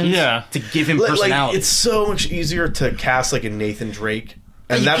expressions Yeah. to give him Like personality. it's so much easier to cast like a Nathan Drake,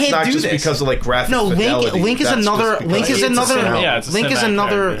 and you that's can't not do just this. because of like graphic No, fidelity. Link is That's another. just because Link is it's a another. cinematic. Yeah, it's a Link is cinematic another.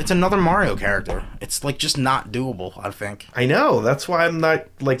 character. It's another Mario character. It's like just not doable. I think. I know. That's why I'm not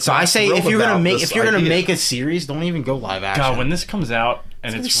like. So I say thrilled if you're gonna about make this if you're gonna idea. make a series, don't even go live action. God, when this comes out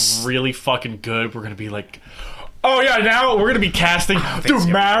and it's gonna really fucking good, we're gonna be like, oh yeah, now we're gonna be casting it's dude gonna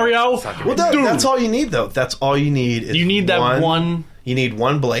be- Mario. it's not gonna Well, be- Dude. that's all you need, though. That's all you need. Is You need that one. You need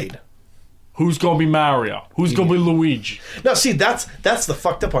one blade. Who's gonna be Mario? Who's gonna be Luigi? No, see, that's the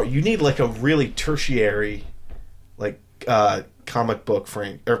fucked up part. You need like a really tertiary, like comic book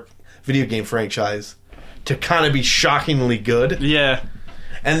or video game franchise to kind of be shockingly good, Yeah,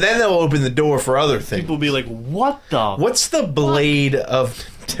 and then they'll open the door for other things. people will be like, what the? What's the blade of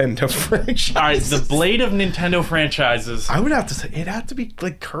Nintendo franchise? All right, the blade of Nintendo franchises. I would have to say it'd have to be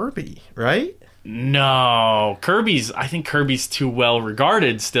like Kirby, right? No, Kirby's. I think Kirby's too well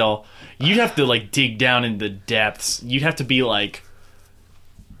regarded. Still, you'd have to like dig down in the depths. You'd have to be like,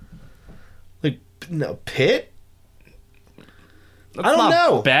 Like no Pit. that's I don't not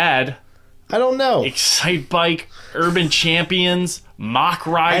know. bad. I don't know. Excite Bike, Urban Champions, Mach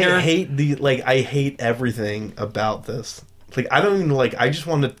Rider. I hate everything about this. Like I don't even like. I just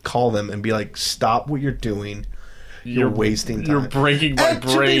want to call them and be like, stop what you're doing. You're wasting time. You're breaking my And to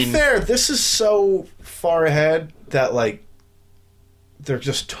be brain. fair, this is so far ahead that like they're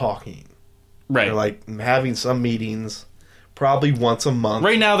just talking. Right. They're like having some meetings, probably once a month.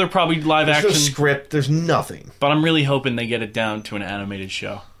 Right now, they're probably live There's no action, script. There's nothing. but I'm really hoping they get it down to an animated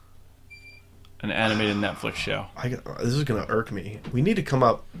show, an animated Netflix show. This is gonna irk me. We need to come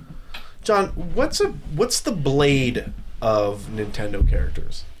up, John. What's the blade of Nintendo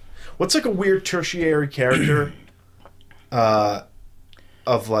characters? What's like a weird tertiary character,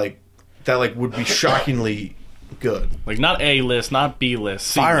 of like that like would be shockingly good? Like not A list, not B list.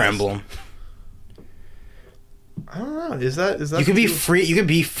 C Fire list. Emblem. I don't know. Is that You could be too- free. You could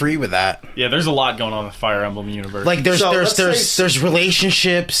be free with that. Yeah, there's a lot going on in the Fire Emblem universe. Like there's So, there's let's say- there's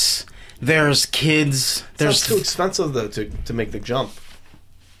relationships. There's kids. That's There's too expensive though to make the jump.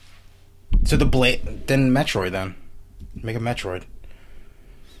 to the blade. Then Metroid. Then make a Metroid.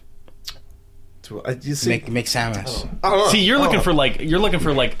 You see, Make Samus. I don't know. see, you're looking Oh.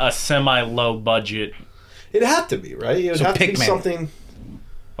 for like a semi low budget. It had to be right. It would So have to be Pikmin. something.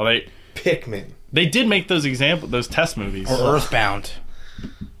 Well, Pikmin. they did make those test movies. Or Earthbound.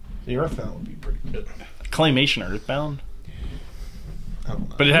 The Earthbound would be pretty good. Claymation Earthbound, I don't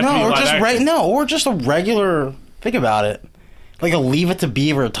know. but it has to be No, or live just action. or just a regular. Think about it, like a Leave It to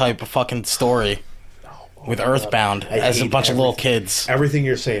Beaver type of fucking story. with Earthbound as a hate bunch of little everything. kids Everything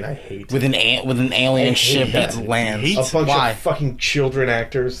you're saying, I hate. with an alien hate ship that that. lands. Hate- A bunch Why? of fucking children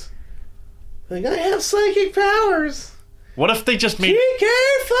actors. Like, I have psychic powers. What if they just made? He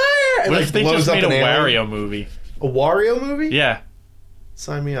can't fire. And, What like, if they blows just up made a an alien. Wario movie? A Wario movie? Yeah,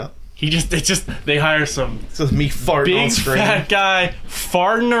 Sign me up. they hire some It's just me farting on big screen. fat guy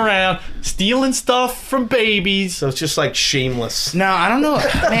farting around, stealing stuff from babies. So it's just like Shameless. No, I don't know,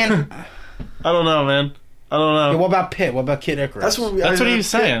 man. I don't know, man. I don't know. What about Pitt? What about Kid Icarus? That's what That's what he was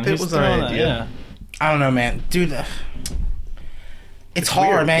saying. Pitt He's was throwing an that, idea. yeah. I don't know, man. Dude, it's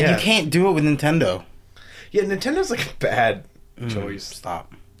hard, weird, man. yeah. You can't do it with Nintendo. Yeah, Nintendo's like a bad choice.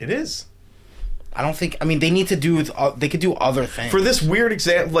 Stop. It is. I don't think. I mean, they need to do. They could do other things. For this weird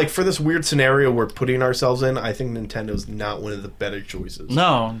example, like for this weird scenario we're putting ourselves in, I think Nintendo's not one of the better choices.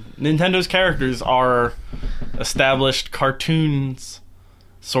 No, Nintendo's characters are established cartoons,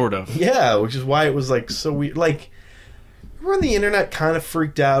 sort of. Yeah, which is why it was like so weird. Like, remember when the internet kind of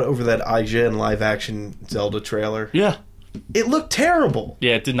freaked out over that IGN live action Zelda trailer? Yeah. It looked terrible.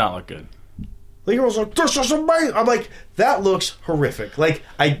 Yeah, it did not look good. Like, it was like, this is amazing. I'm like, that looks horrific. Like,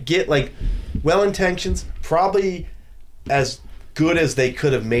 I get, like, well intentions, probably as good as they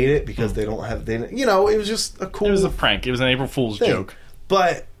could have made it because they don't have, you know, it was just a cool It was a prank. It was an April Fool's thing. joke.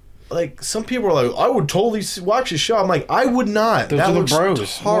 But, like, some people are like, I would totally watch the show. I'm like, I would not. Those that are the looks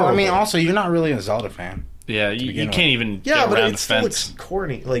bros. horrible. Well, I mean, also, you're not really a Zelda fan. Yeah, you begin can't even yeah, get but around it the still fence. looks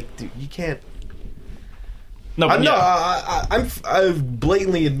corny. Like, dude, you can't. No, but I'm yeah. I'm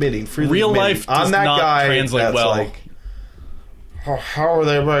blatantly admitting, freely Real admitting, life does I'm that not guy translate that's well. Like, how are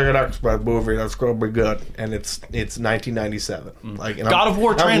they making an X-Men movie that's going to be good? And it's 1997. Like, and God of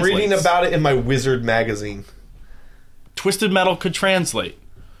War I'm reading translates. about it in my Wizard magazine. Twisted Metal could translate.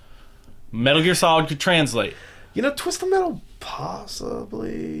 Metal Gear Solid could translate. You know, Twisted Metal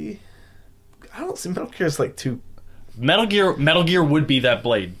possibly. I don't see Metal Gear is like too. Metal Gear would be that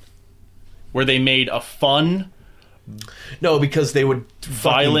Blade, where they made a fun, No, because they would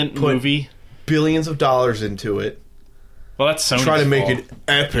violent fucking put movie. billions of dollars into it, Well, that's Sony's try to make fault. it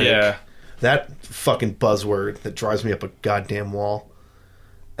epic. Yeah. That fucking buzzword that drives me up a goddamn wall.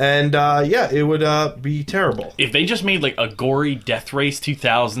 And yeah, it would be terrible. If they just made like a gory Death Race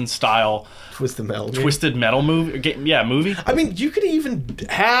 2000 style Twisted Metal. Twisted Metal movie, movie. I mean, you could even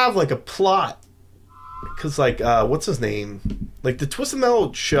have like a plot, because like what's his name? Like the Twisted Metal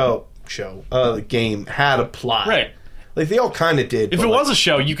the game had a plot, Right. Like they all kind of did. If but, it like, was a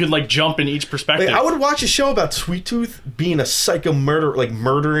show, you could like jump in each perspective. like, I would watch a show about Sweet Tooth being a psycho murderer, like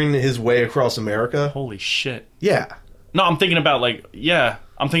murdering his way across America. Holy shit. Yeah. No, I'm thinking about like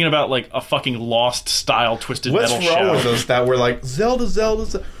I'm thinking about like a fucking Lost style Twisted What's Metal wrong show. with us that we're like Zelda?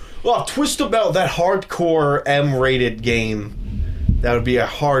 Oh, Twisted Metal, that hardcore M-rated game. That would be a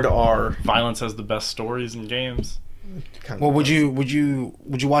hard R. Violence has the best stories in games. Kind of Well, would you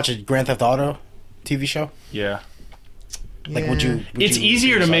watch a Grand Theft Auto TV show? Yeah. Like, would you? It's you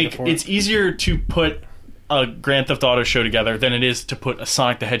easier to be make. excited for it? It's easier to put a Grand Theft Auto show together than it is to put a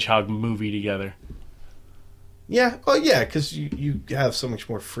Sonic the Hedgehog movie together. Yeah, well, yeah, because you have so much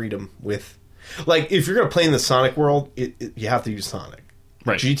more freedom with, like, if you're gonna play in the Sonic world, you have to use Sonic.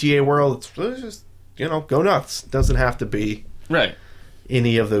 Right. GTA world, it's just go nuts. Doesn't have to be Right.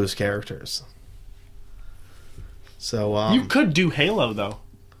 any of those characters. So You could do Halo though.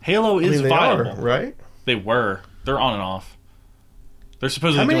 Halo I is mean, they viable. are, right? They were. They're on and off. They're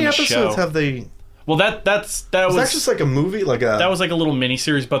supposedly How many doing a episodes show. have they? Well, that Was was that just like a movie, like a? that was like a little mini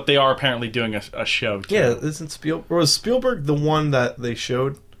series, but they are apparently doing a show too. yeah. Isn't was Spielberg the one that they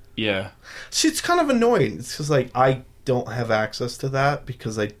showed? Yeah. See, it's kind of annoying. It's just like I don't have access to that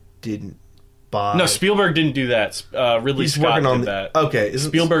because I didn't buy. No, Spielberg didn't do that. Ridley He's Scott working on did that. Okay,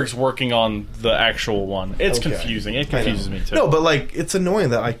 isn't Spielberg's working on the actual one. It's Okay. confusing. It I know. confuses me too. No, but like it's annoying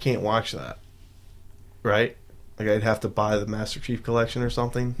that I can't watch that. Right? Like I'd have to buy the Master Chief Collection or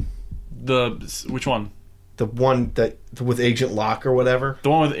something. Which one? The one that with Agent Locke or whatever. The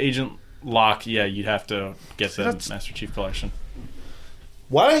one with Agent Locke. Yeah, you'd have to get the That's- Master Chief Collection.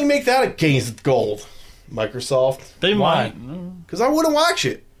 Why don't you make that a Games with Gold, Microsoft? They Why? might. Because I wouldn't watch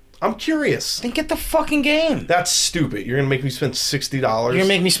it. I'm curious. Then get the fucking game. That's stupid. You're gonna make me spend $60. You're gonna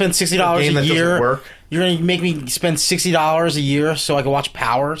make me spend $60 game a that year. doesn't work. You're gonna make me spend $60 a year so I can watch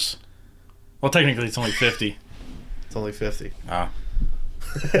Powers. Well, technically, it's only 50. It's only 50. Oh.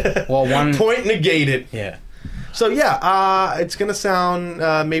 Well, one. Point negated. Yeah. So yeah, it's gonna sound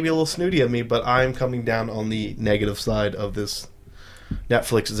maybe a little snooty of me, but I'm coming down on the negative side of this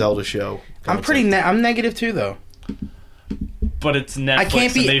Netflix Zelda show. I'm pretty. I'm negative too, though. But it's Netflix,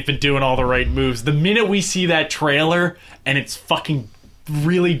 can't be- and they've been doing all the right moves. The minute we see that trailer and it's fucking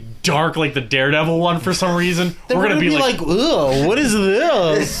really dark like the Daredevil one for some reason, we're gonna be like, ugh, what is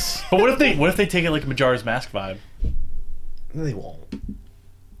this? but what if they take it like a Majora's Mask vibe? They won't.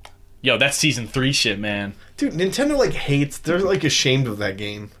 Yo, that's season 3 shit, man. Dude, Nintendo like hates. They're like ashamed of that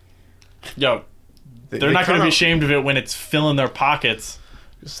game. Yo, They they're not gonna kinda- be ashamed of it when it's filling their pockets.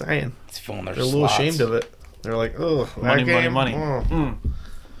 Just saying. It's filling their They're a little slots. ashamed of it. They're like, ugh, that Money, money, game? money. Oh.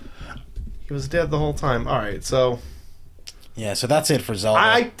 He was dead the whole time. All right, so Yeah, so that's it for Zelda.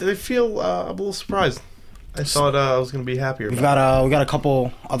 I feel I'm a little surprised. I thought I was gonna be happier. we About got a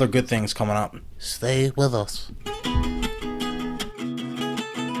couple other good things coming up. Stay with us.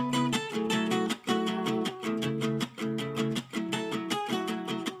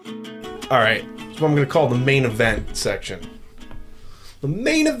 All right, so I'm gonna call the main event section. The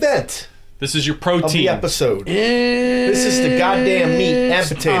main event This is your of protein. the episode. This is the goddamn meat and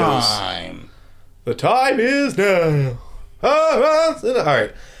potatoes. Time. The time is now. All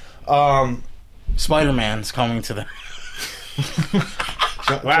right. Spider-Man's coming to the.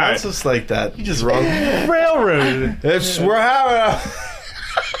 Wow. John's just like that. You just wrong. railroaded. We're having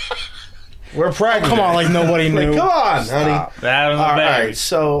we're pregnant. Come on, like nobody knew. Come on, honey. That was the All bag. right,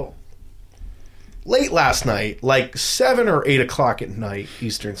 so late last night, like 7 or 8 o'clock at night,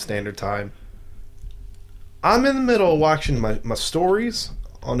 Eastern Standard Time, I'm in the middle of watching my stories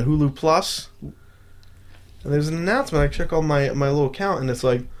on Hulu Plus, and there's an announcement. I check on my little account, and it's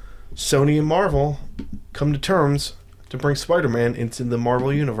like, Sony and Marvel come to terms to bring Spider-Man into the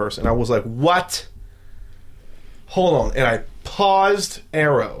Marvel Universe. And I was like, what? Hold on. And I paused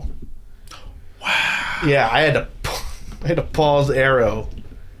Arrow. Wow. Yeah, I had to pause Arrow.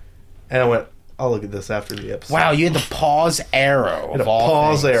 And I went, I'll look at this after the episode. Wow, you had to pause Arrow. I had to Of all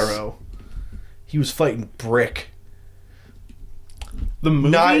pause things. Arrow. He was fighting Brick. The movie?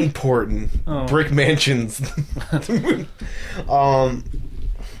 Not important. Oh. Brick Mansions.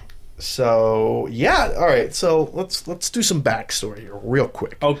 So yeah, all right. So let's do some backstory here, real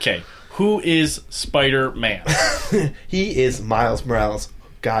quick. Okay. Who is Spider-Man? He is Miles Morales.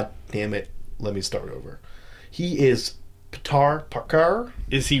 God damn it! Let me start over. He is Petar Parker.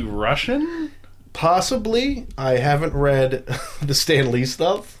 Is he Russian? Possibly. I haven't read the Stan Lee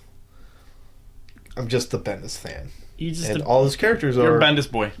stuff. I'm just a Bendis fan, You just and all his characters you're are a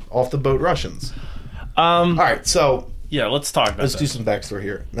Bendis boy. off the boat Russians. All right, so Yeah, let's talk about let's that. do some backstory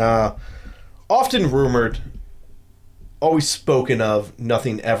here. Often rumored, always spoken of,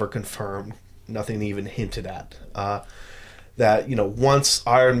 nothing ever confirmed, nothing even hinted at. That, once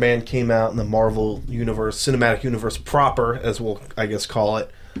Iron Man came out in the Marvel universe, cinematic universe proper, as we'll, I guess, call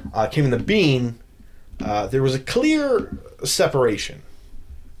it, came into being, there was a clear separation.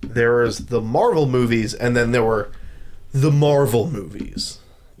 There was the Marvel movies, and then there were the Marvel movies.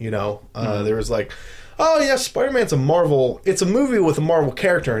 There was like, oh yeah, Spider-Man's a Marvel. It's a movie with a Marvel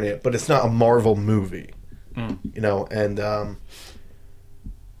character in it, but it's not a Marvel movie. And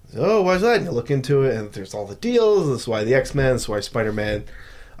oh, why is that? And you look into it, and there's all the deals. That's why the X-Men. That's why Spider-Man.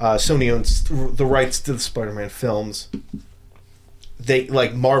 Sony owns the rights to the Spider-Man films. They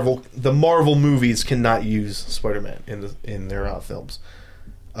like Marvel. The Marvel movies cannot use Spider-Man in their films,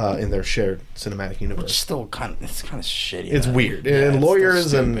 in their shared cinematic universe. It's still kind of shitty. It's man. weird. Yeah, And it's lawyers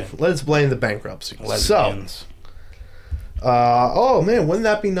still and stupid. let's blame the bankruptcy. Lesbians. So, oh man, wouldn't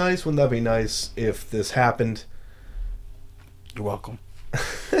that be nice? Wouldn't that be nice if this happened? You're welcome.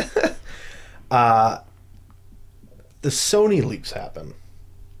 The Sony leaks happened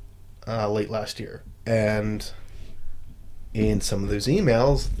late last year, and in some of those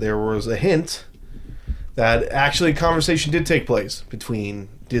emails, there was a hint that actually a conversation did take place between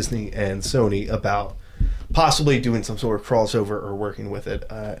Disney and Sony about possibly doing some sort of crossover or working with it.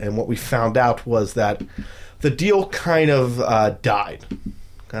 And what we found out was that the deal kind of died,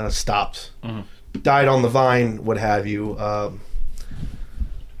 kind of stopped, died on the vine, what have you.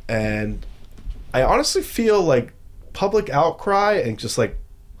 And I honestly feel like public outcry and just like,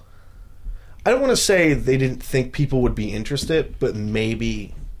 I don't want to say they didn't think people would be interested, but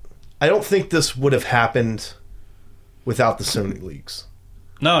maybe I don't think this would have happened without the Sony leaks.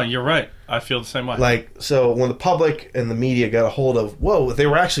 No, you're right. I feel the same way. Like, so when the public and the media got a hold of, whoa, they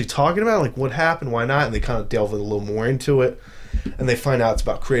were actually talking about it, like what happened, why not, and they kind of delve a little more into it, and they find out it's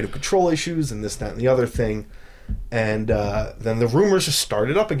about creative control issues and this, that, and the other thing, and then the rumors just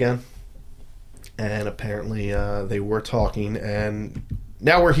started up again, and apparently they were talking, and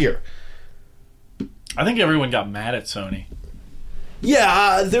now we're here. I think everyone got mad at Sony.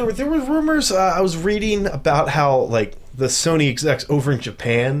 Yeah, there were rumors. I was reading about how like the Sony execs over in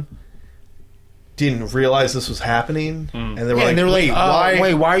Japan didn't realize this was happening, and they were and like,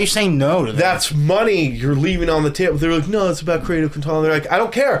 wait, why are you saying no to that? That's money you're leaving on the table. They're like, no, it's about creative control. And they're like, I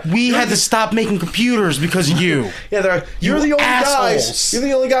don't care. We had to stop making computers because of you. Yeah, they're like, you're the only guys. You're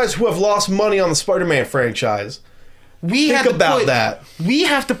the only guys who have lost money on the Spider-Man franchise. Think about that. We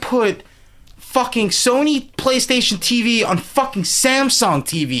have to put fucking Sony PlayStation TV on fucking Samsung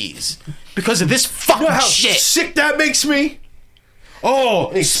TVs because of this fucking You know how shit. sick that makes me? Oh,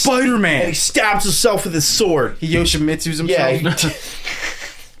 And he Spider-Man. stabs himself with his sword. He Yoshimitsu's himself. Yeah.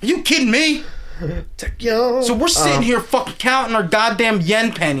 Are you kidding me? So we're sitting here fucking counting our goddamn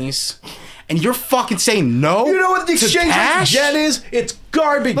yen pennies, and you're fucking saying no. You know what the to exchange rate cash? yen is? It's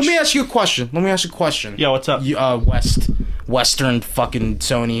garbage. Let me ask you a question. Yeah, what's up? You, Western fucking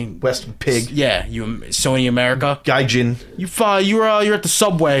Sony. Western pig. Yeah, you Sony America. Gaijin. You're at the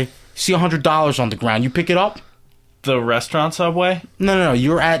subway. You see $100 on the ground. You pick it up? The restaurant Subway? No.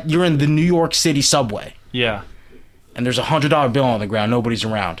 You're in the New York City subway, Yeah. and there's a $100 bill on the ground. Nobody's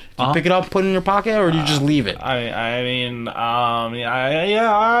around. Do you pick it up, put it in your pocket, or do you just leave it? I mean,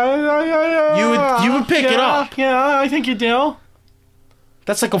 You would pick it up. Yeah, I think you do.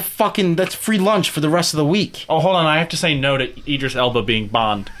 That's like that's free lunch for the rest of the week. Oh, hold on. I have to say no to Idris Elba being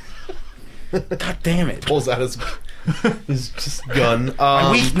Bond. God damn it. Pulls out his just gun.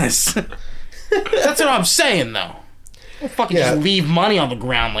 My weakness. That's what I'm saying, though. Don't fucking Yeah. just leave money on the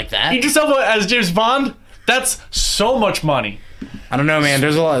ground like that. Idris Elba as James Bond? That's so much money. I don't know, man.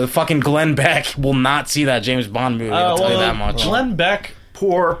 There's a lot. Fucking Glenn Beck will not see that James Bond movie. I'll tell you that much. Glenn Beck.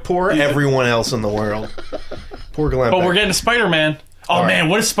 Poor everyone else in the world. Poor Glenn But Beck. we're getting to Spider-Man. Oh, man.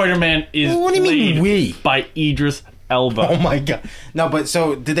 What if Spider-Man is What do you mean played we? by Idris Elba? Oh my god. No, but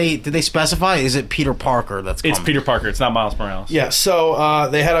so did they specify? Is it Peter Parker that's coming? It's Peter Parker. It's not Miles Morales. Yeah, so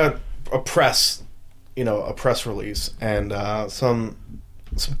they had a press, a press release, and some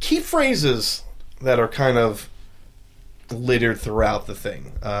key phrases that are kind of littered throughout the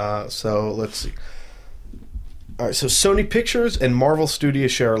thing. So let's see. All right, so Sony Pictures and Marvel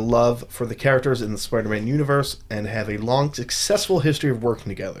Studios share a love for the characters in the Spider-Man universe and have a long, successful history of working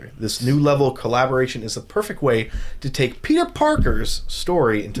together. This new level of collaboration is the perfect way to take Peter Parker's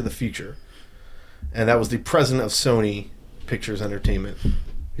story into the future. And that was the president of Sony Pictures Entertainment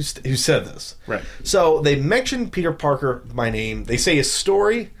who said this. Right. So they mentioned Peter Parker by name. They say his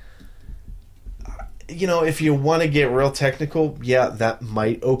story. If you want to get real technical, yeah, that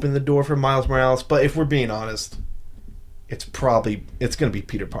might open the door for Miles Morales. But if we're being honest, it's going to be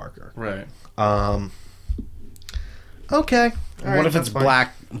Peter Parker. Right. Okay. What if it's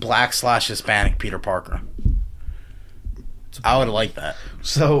black / Hispanic Peter Parker? I would like that.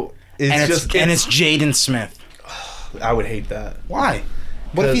 So it's it's Jaden Smith. I would hate that. Why?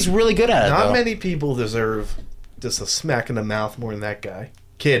 What if he's really good at it? Not though? many people deserve just a smack in the mouth more than that guy.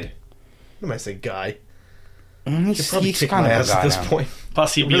 Kid. What am I saying, guy? He's Probably kick kind my of a ass at guy this now. point.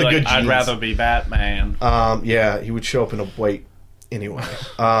 Plus, he'd be Really like, good I'd genes. rather be Batman. Yeah, he would show up in a white anyway.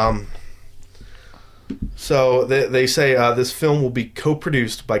 So they say this film will be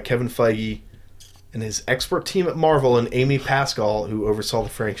co-produced by Kevin Feige and his expert team at Marvel and Amy Pascal, who oversaw the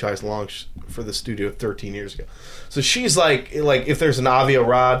franchise launch for the studio 13 years ago. So she's like if there's an Avi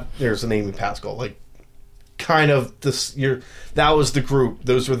Arad, there's an Amy Pascal. Like, kind of this. That was the group.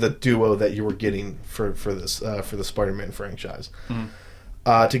 Those were the duo that you were getting for the Spider-Man franchise.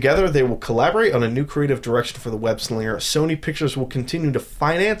 Together, they will collaborate on a new creative direction for the web slinger. Sony Pictures will continue to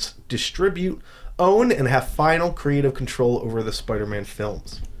finance, distribute, own, and have final creative control over the Spider-Man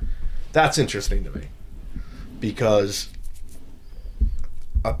films. That's interesting to me, because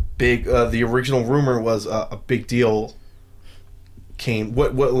the original rumor was a big deal.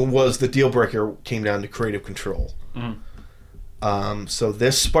 What was the deal breaker came down to creative control. So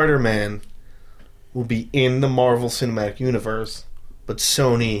this Spider-Man will be in the Marvel Cinematic Universe, but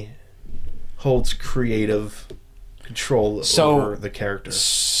Sony holds creative control over the character.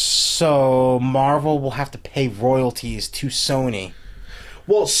 So Marvel will have to pay royalties to Sony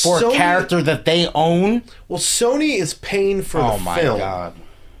Well, for Sony, a character that they own. Well, Sony is paying for the Oh my film. god!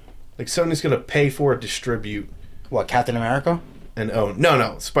 Like, Sony's going to pay for it, distribute, What, Captain America? and own.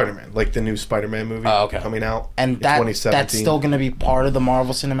 No, Spider-Man, like the new Spider-Man movie coming out And in that's 2017. still going to be part of the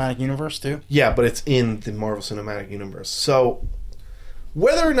Marvel Cinematic Universe too. Yeah, but it's in the Marvel Cinematic Universe. So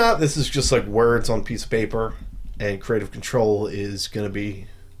whether or not this is just like words on a piece of paper and creative control is going to be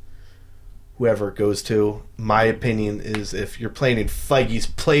whoever it goes to, my opinion is if you're playing in Feige's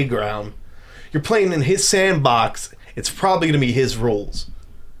playground, you're playing in his sandbox, it's probably going to be his rules.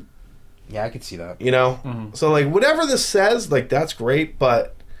 Yeah, I could see that. So like whatever this says, like, that's great,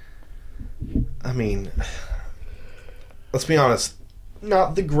 but I mean, let's be honest,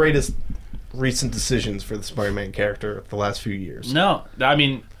 not the greatest recent decisions for the Spider-Man character the last few years. No, I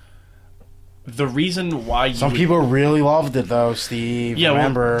mean, the reason why you Some people really loved it though, Steve. yeah,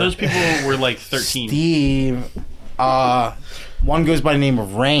 remember well, those people were like 13. Steve. One goes by the name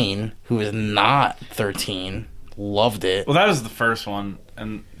of Rain, who is not 13. Loved it. Well, that was the first one,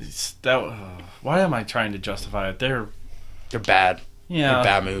 and that. Why am I trying to justify it? They're bad. Yeah, They're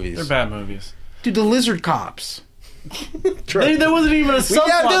bad movies. They're bad movies. Dude, the Lizard Cops. There wasn't even a subplot.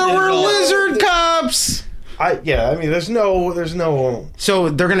 Yeah, there were in it. Lizard Cops. I mean, there's no. So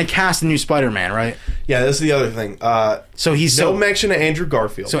they're gonna cast a new Spider-Man, right? Yeah, that's the other thing. So he's No mention of Andrew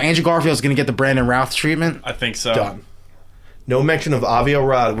Garfield. So Andrew Garfield's gonna get the Brandon Routh treatment. I think so. Done. No mention of Avi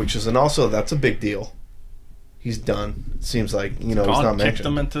Arad, which is that's a big deal. He's done. Seems like he's not Kicked mentioned.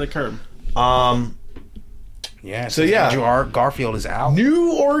 them into the curb. Yeah. So yeah. Andrew Garfield is out.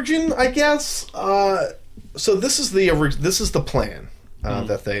 New origin, I guess. So this is the plan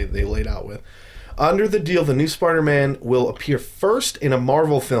that they laid out with. Under the deal, the new Spider-Man will appear first in a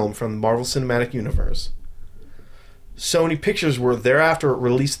Marvel film from the Marvel Cinematic Universe. Sony Pictures will thereafter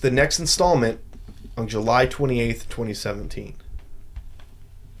release the next installment on July 28th, 2017.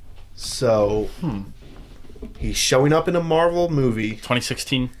 So he's showing up in a Marvel movie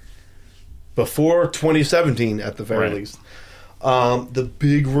 2016. before 2017 at the very Right. least. The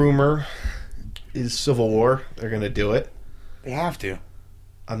big rumor is Civil War. They're going to do it. They have to.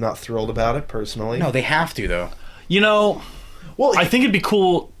 I'm not thrilled about it personally. No, they have to though. Well, I think it'd be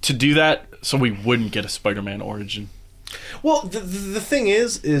cool to do that so we wouldn't get a Spider-Man origin. well, the thing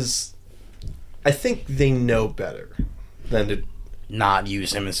is I think they know better than to Not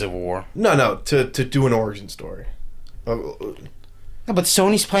use him in Civil War. to do an origin story. No, but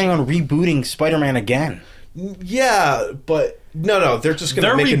Sony's planning on rebooting Spider-Man again. Yeah, but no, they're just going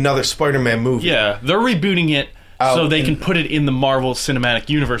to make another Spider-Man movie. Yeah, they're rebooting it so they can put it in the Marvel Cinematic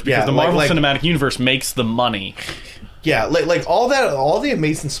Universe because Yeah, the Marvel like- Cinematic Universe makes the money. Yeah, like all the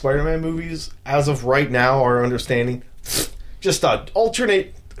Amazing Spider-Man movies as of right now, our understanding, just a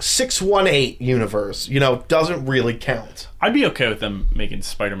alternate 618 universe. Doesn't really count. I'd be okay with them making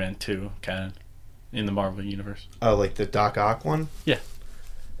Spider-Man 2 canon in the Marvel Universe. Oh, like the Doc Ock one. Yeah.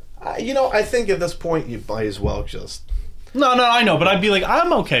 I think at this point you might as well just. No, I know, but I'd be like,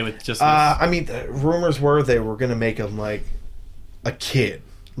 I'm okay with just this. I mean, the rumors were they were gonna make him like a kid,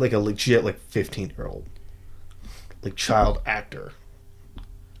 like a legit 15-year-old, like child actor.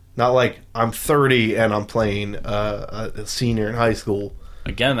 Not like I'm 30 and I'm playing a senior in high school.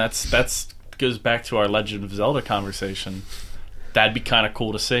 Again, that's goes back to our Legend of Zelda conversation. That'd be kind of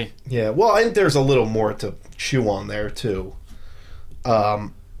cool to see. Yeah, well, I think there's a little more to chew on there too.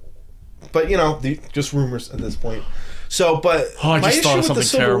 But just rumors at this point. So, but Oh, I my just issue thought of with the something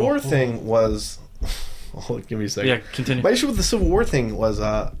Civil terrible. War thing was. Oh, give me a second. Yeah, continue. My issue with the Civil War thing was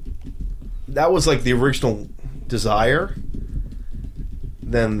that was like the original desire.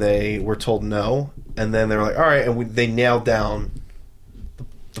 Then they were told no, and then they were like, all right, and they nailed down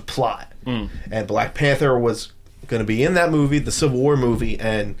the plot. And Black Panther was going to be in that movie, the Civil War movie,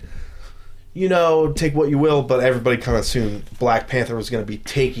 and take what you will, but everybody kind of assumed Black Panther was going to be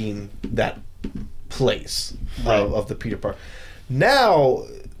taking that place of the Peter Parker. Now,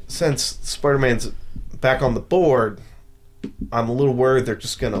 since Spider-Man's back on the board, I'm a little worried they're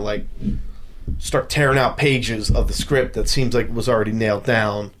just going to start tearing out pages of the script that seems like it was already nailed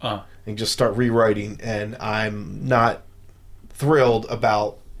down and just start rewriting, and I'm not thrilled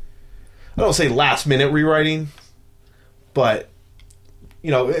about, I don't say last minute rewriting, but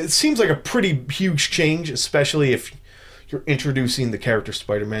it seems like a pretty huge change, especially if you're introducing the character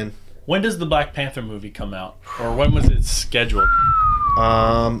Spider-Man. When does the Black Panther movie come out? Or when was it scheduled?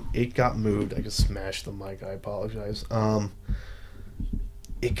 It got moved. I just smashed the mic. I apologize.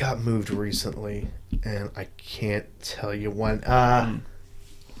 It got moved recently, and I can't tell you when. But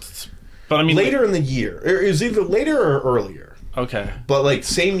I mean, later in the year. It was either later or earlier. Okay. But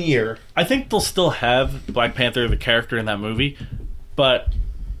same year. I think they'll still have Black Panther, the character in that movie, but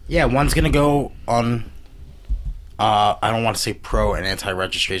Yeah, one's gonna go on. I don't want to say pro and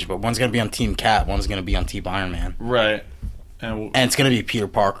anti-registration, but one's gonna be on Team Cap, one's gonna be on Team Iron Man, right. And and it's gonna be Peter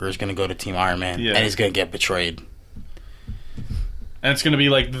Parker is gonna go to Team Iron Man, Yeah. and he's gonna get betrayed. it's going to be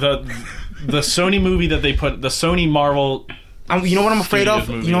like the Sony movie that they put, the Sony Marvel. You know what I'm afraid of?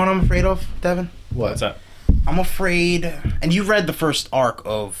 Studios movie. You know what I'm afraid of, Devin? What's that? I'm afraid, and you read the first arc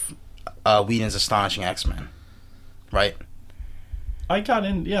of Whedon's Astonishing X-Men, right? I got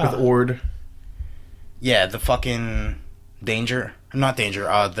in, yeah. With Ord. Yeah, the fucking Danger. Not Danger,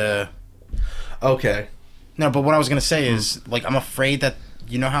 the... Okay. No, but what I was gonna say is, I'm afraid that,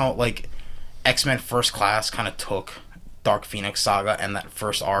 you know how, X-Men First Class kind of took Dark Phoenix Saga and that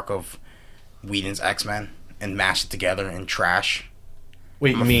first arc of Whedon's X-Men and mash it together in trash.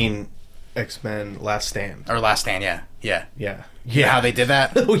 Wait, you mean X-Men Last Stand? Or Last Stand, yeah. Yeah. Yeah, how they did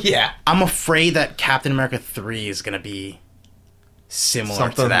that? Oh, yeah. I'm afraid that Captain America 3 is going to be similar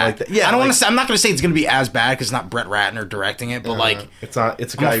Something to that. like that. Yeah, I don't like- want to say, I'm not going to say it's going to be as bad because it's not Brett Ratner directing it, but like, It's not.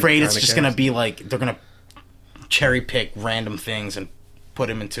 It's a I'm guy afraid it's kinda just going to cast. be like, they're going to cherry pick random things and put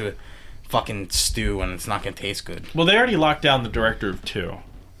them into a fucking stew and it's not going to taste good. Well, they already locked down the director of 2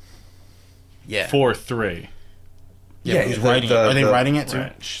 Yeah. for 3. Yeah, who's writing it? Are they writing it too?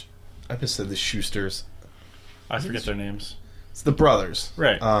 Right. I just said the Schusters. I forget their names. It's the brothers.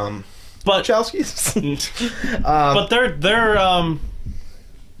 Right. But Wachowskis. but they're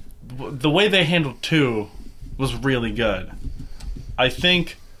the way they handled 2 was really good. I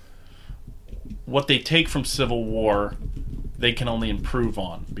think what they take from Civil War, they can only improve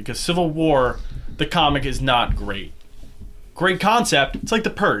on, because Civil War, the comic, is not great. Great concept. It's like The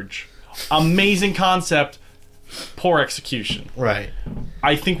Purge. Amazing concept, poor execution. Right.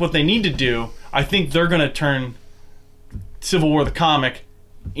 I think what they need to do, I think they're going to turn Civil War the comic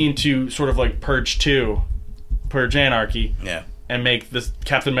into sort of like Purge 2, Purge Anarchy, Yeah. and make this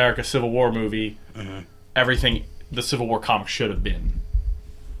Captain America Civil War movie everything the Civil War comic should have been.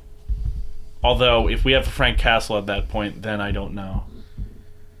 Although, if we have Frank Castle at that point, then I don't know.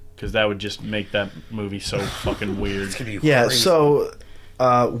 Because that would just make that movie so fucking weird. Yeah. So,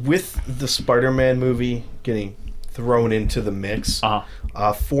 with the Spider-Man movie getting thrown into the mix,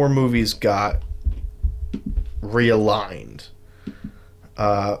 4 movies got realigned.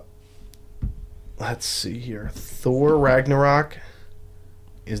 Let's see here. Thor Ragnarok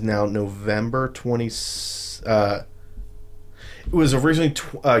is now November 20. It was originally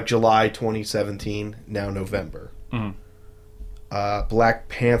July 2017. Now November. Black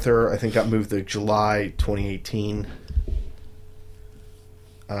Panther, I think, got moved to July 2018.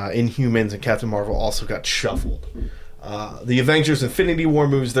 Inhumans and Captain Marvel also got shuffled. The Avengers Infinity War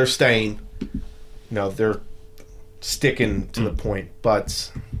movies, they're staying. They're sticking to the point.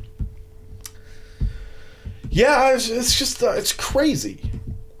 But yeah, it's just it's crazy.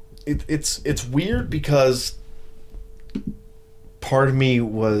 It's weird because part of me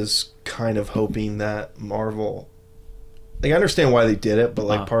was kind of hoping that Marvel, like, I understand why they did it, but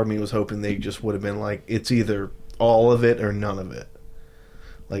like part of me was hoping they just would have been like, it's either all of it or none of it.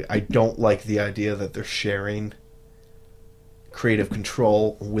 Like, I don't like the idea that they're sharing creative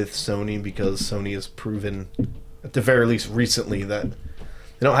control with Sony, because Sony has proven, at the very least recently, that they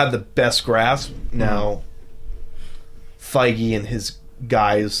don't have the best grasp. Now, Feige and his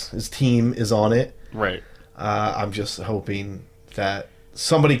guys, his team is on it. Right. I'm just hoping that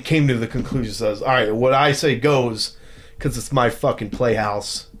somebody came to the conclusion, says, all right, what I say goes, because it's my fucking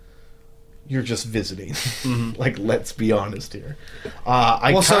playhouse. You're just visiting. Like, let's be honest here.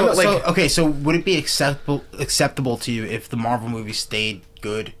 So would it be acceptable to you if the Marvel movie stayed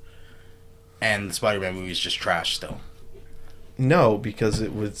good and the Spider-Man movie is just trash still? No, because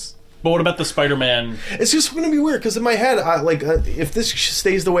it was... But what about the Spider-Man? It's just going to be weird, because in my head, if this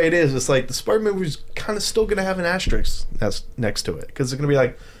stays the way it is, it's like the Spider-Man movie's kind of still going to have an asterisk that's next to it, because it's going to be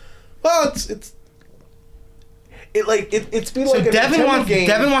like, well, it's been like a Nintendo game.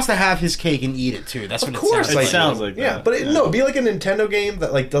 Devin wants to have his cake and eat it too. That's what Of course, it sounds It sounds like like. yeah, that. but it'd be like a Nintendo game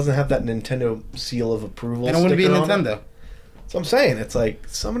that like doesn't have that Nintendo seal of approval. And it wouldn't be a sticker on it. Nintendo. So I'm saying, it's like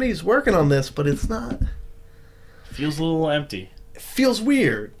somebody's working on this, but it's not. Feels a little empty. It feels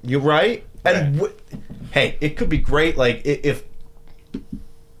weird. You're right. And hey, it could be great. Like if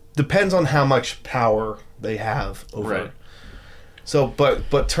depends on how much power they have over. Right. So,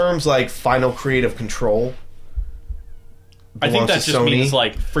 but terms like final creative control. I think that belongs to just Sony, means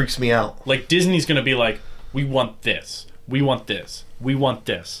like freaks me out. Like Disney's gonna be like, we want this, we want this, we want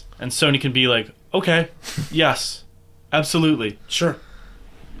this, and Sony can be like, okay, yes, absolutely, Sure.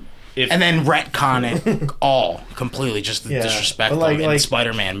 If And then retcon it all completely, just Yeah, disrespect but them in the like-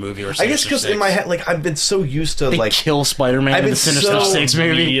 Spider-Man movie or I guess Sinister because in Six. my head, like I've been so used to They like kill Spider-Man I've in been the Sinister so Six movie.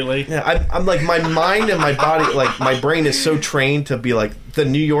 immediately, Yeah, I'm like, my mind and my body, like my brain is so trained to be like the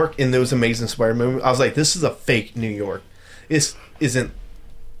New York in those Amazing Spider-Man movies. I was like, this is a fake New York. This isn't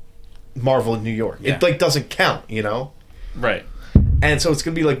Marvel New York. Yeah. It like doesn't count, right? And so it's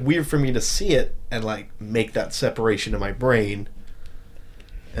gonna be like weird for me to see it and like make that separation in my brain,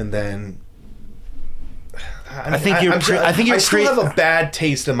 and then. I think you're I still have a bad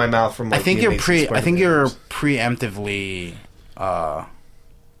taste in my mouth from. Like, I think the you're Amazing I think Spider-Man you're movies. preemptively,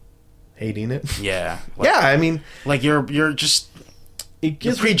 hating it. yeah, Yeah, I mean, like you're just it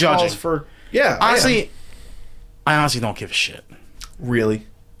gives You're me prejudging. cause for. Yeah, I am. honestly, I honestly don't give a shit. Really.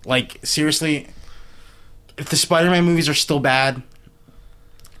 Like, seriously, if the Spider-Man movies are still bad,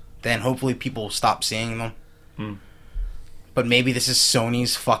 then hopefully people will stop seeing them. But maybe this is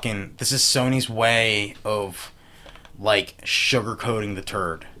Sony's way of like sugarcoating the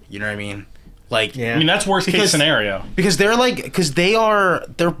turd. You know what I mean? Like, Yeah. I mean, that's worst case scenario. because they're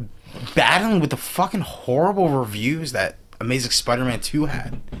battling with the fucking horrible reviews that Amazing Spider-Man 2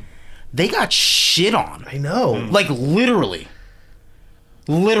 had. They got shit on. I know. Like literally,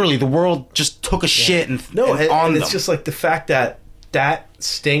 the world just took a shit and No, and on and them. it's just like the fact that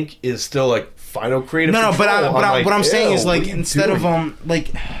stink is still like final creative No, but control. what I'm saying is "Ew, what like are you instead of doing?"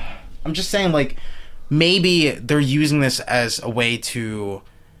 like I'm just saying like maybe they're using this as a way to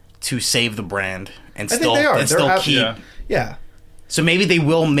save the brand and I think still they are. and They're still keep. Yeah. Yeah. So maybe they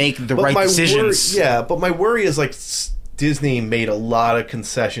will make the But right my decisions. but my worry is like Disney made a lot of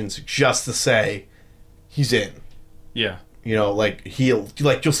concessions just to say he's in. Yeah. You know, like you'll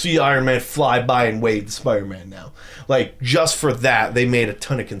see Iron Man fly by and wave to Spider-Man now. Like just for that, they made a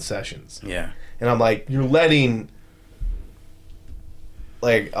ton of concessions. Yeah. And I'm like, you're letting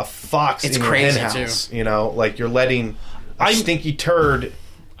like a fox It's in your crazy, henhouse. too. You know, like you're letting a stinky turd.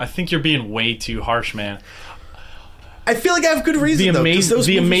 I think you're being way too harsh, man. I feel like I have good reason. The though, 'cause those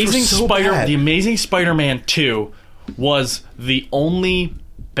movies were Amazing so bad. The Amazing Spider-Man 2 was the only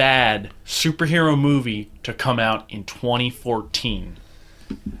bad superhero movie to come out in 2014.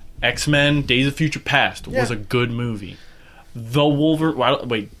 X-Men: Days of Future Past was Yeah. a good movie. The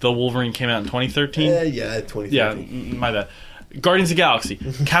Wolverine came out in 2013. Yeah, 2013. Yeah, my bad. Guardians of the Galaxy,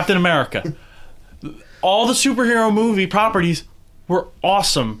 Captain America. All the superhero movie properties were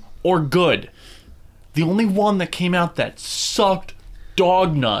awesome or good. The only one that came out that sucked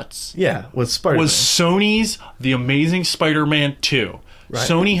dog nuts Yeah, was Spider-Man. was Sony's The Amazing Spider-Man 2. Right.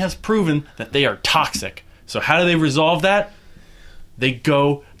 Sony has proven that they are toxic. So how do they resolve that? They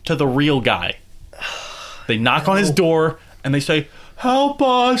go to the real guy. They knock on his door and they say, "Help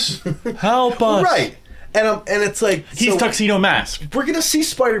us! Help us!" Right. And it's like He's so Tuxedo Mask. we're gonna see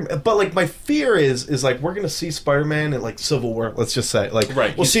Spider-Man, but like my fear is like we're gonna see Spider-Man in like Civil War. Let's just say like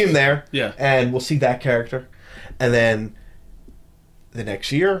Right. we'll see him there, Yeah. and we'll see that character, and then the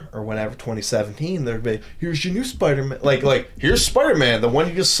next year or whenever 2017, there'll be here's your new Spider-Man, like here's Spider-Man, the one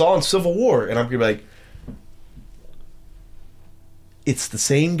you just saw in Civil War, and I'm gonna be like, it's the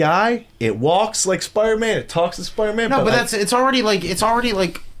same guy. It walks like Spider-Man. It talks like Spider-Man. No, but like, that's it's already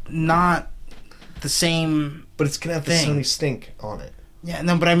like not the same. but it's gonna have the thing. Sony stink on it. Yeah,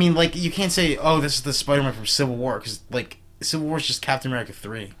 no, but I mean, like, you can't say, "Oh, this is the Spider-Man from Civil War," because like Civil War is just Captain America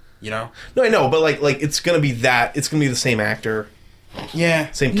 3. You know? No, I know, but like it's gonna be that. It's gonna be the same actor,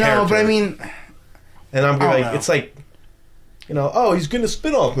 Yeah. Same No, character. but I mean, and I'm I like, don't know. it's like, you know, oh, he's getting a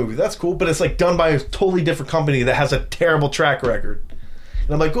spin-off movie. That's cool, but it's like done by a totally different company that has a terrible track record.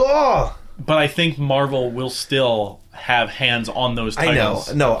 And I'm like, oh, But I think Marvel will still have hands on those I know,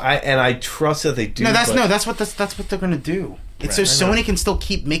 titles. no, I trust that they do. that's but what they're gonna do. It's Right, so I know. Sony can still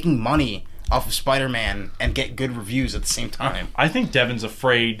keep making money off of Spider-Man and get good reviews at the same time. I think Devin's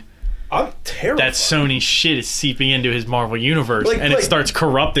afraid I'm terrible. that Sony shit is seeping into his Marvel universe Like- and like- it starts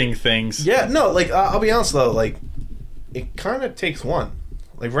corrupting things. Yeah, no, like I'll be honest though, like it kind of takes one.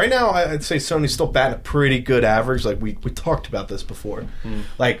 Like right now, I'd say Sony's still batting a pretty good average. Like we talked about this before.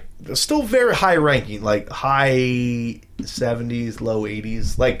 Like they're still very high ranking, like high 70s, low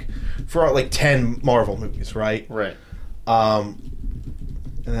 80s, like for like 10 Marvel movies, right? Right.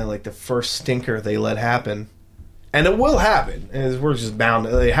 And then like the first stinker they let happen, and it will happen. And we're just bound.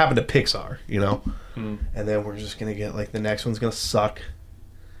 It happened to Pixar, you know. And then we're just gonna get like the next one's gonna suck,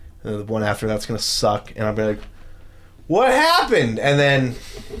 and then the one after that's gonna suck, and I'll be like, "What happened?" And then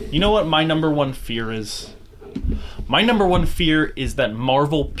You know what my number one fear is? My number one fear is that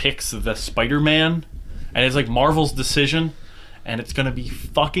Marvel picks the Spider-Man, and it's like Marvel's decision, and it's gonna be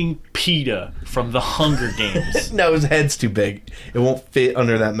fucking PETA from the Hunger Games. no, his head's too big. It won't fit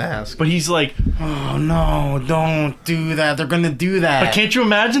under that mask. But he's like, Oh no! Don't do that. They're gonna do that. but can't you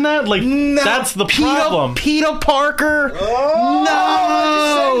imagine that? Like, No, that's the problem. Peter Parker. Oh,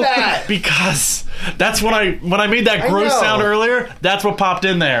 No! say that. Because that's when I made that I gross know. sound earlier, that's what popped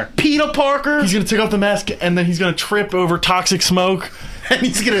in there. Peter Parker. He's gonna take off the mask and then he's gonna trip over toxic smoke. And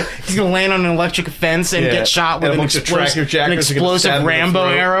he's gonna land on an electric fence and Yeah. get shot with And a an bunch of tractor an jackers are gonna explosive stab him in the Rambo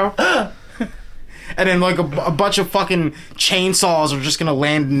throat. arrow. And then like a bunch of fucking chainsaws are just gonna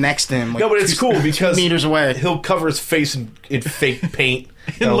land next to him. Like No, but it's cool because 2 meters away. He'll cover his face in fake paint.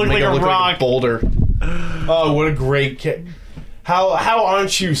 It'll look make like him a look rock. like a boulder. Oh, what a great kid! How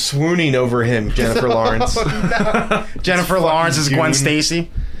aren't you swooning over him, Jennifer Lawrence? Jennifer Lawrence is Gwen dude. Stacy.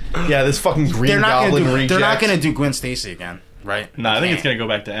 Yeah, this fucking Green They're not Goblin gonna do. They're not reject. gonna do Gwen Stacy again, right? No, I think it's gonna go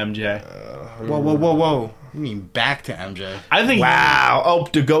back to MJ. Whoa! You mean back to MJ? I think. Wow. Oh,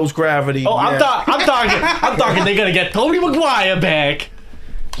 to Ghost Gravity. Oh, yeah. I'm talking. They're gonna get Tobey Maguire back.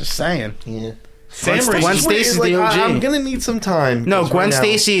 Just saying. Yeah. Sam Gwen Raimi. Stacy's like, the OG. I'm gonna need some time. No, 'cause Gwen right now-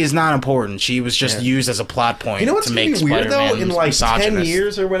 Stacy is not important. She was just used as a plot point You know what's to gonna make be weird though? Spider-Man In like 10 misogynist.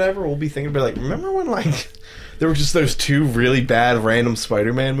 years or whatever, we'll be thinking about like, remember when like there were just those 2 really bad random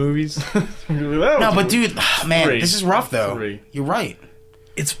Spider-Man movies? No, but dude, man, 3. this is rough though. 3. You're right.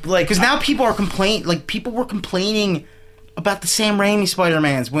 It's like Because now people are people were complaining about the Sam Raimi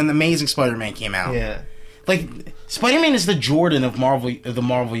Spider-Mans when the Amazing Spider-Man came out. yeah. Like, Spider-Man is the Jordan of the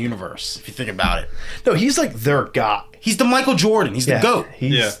Marvel Universe, if you think about it. No, he's like their guy. He's the Michael Jordan. He's the GOAT.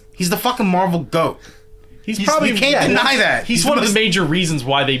 He's He's the fucking Marvel GOAT. He's probably. You can't deny that. He's one of the major reasons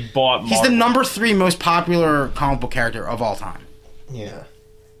why they bought. He's the number 3 most popular comic book character of all time. yeah.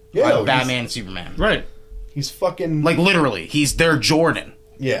 Like Batman and Superman. Right. He's fucking Like, literally, he's their Jordan.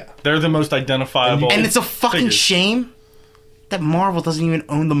 yeah. They're the most identifiable. And it's a fucking figures. shame that Marvel doesn't even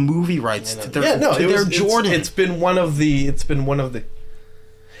own the movie rights to their, Yeah, no, to it their was, Jordan. It's been one of the.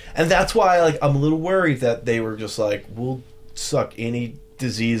 And that's why, like, I'm a little worried that they were just like, we'll suck any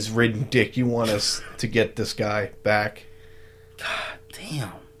disease-ridden dick you want us to get this guy back.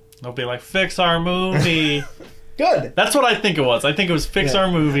 Damn. They'll be like, fix our movie. Good. That's what I think it was. I think it was fix Yeah.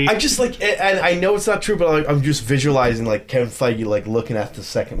 our movie. I just like, and I know it's not true, but like, I'm just visualizing like Kevin Feige like looking at the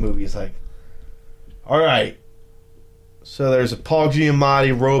second movie. He's like, all right, so there's a Paul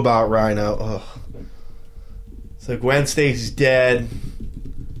Giamatti robot rhino. Ugh. So Gwen Stacy's dead.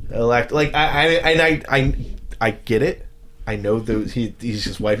 I get it. I know those he's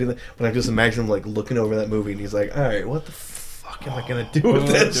just wiping them, but I just imagine him like looking over that movie and he's like, all right, what the fuck am I gonna do with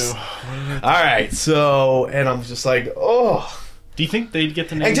this? All right, so and I'm just like, oh. Do you think they'd get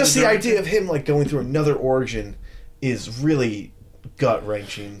the name? And just of the director? idea of him like going through another origin is really gut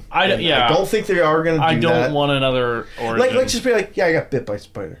wrenching. I don't think they are going to do I don't that. want another origin. Like, let's just be like, yeah, I got bit by a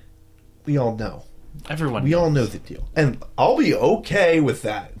spider. We all know. Everyone. We all know the deal, and I'll be okay with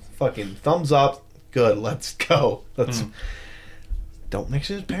that. Fucking thumbs up. Good. Let's go. Let's. Don't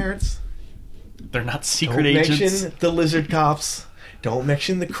mention his parents. They're not secret Don't agents. mention the lizard cops. Don't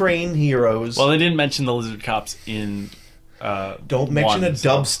mention the crane heroes. Well, they didn't mention the lizard cops in. Don't mention one, a so-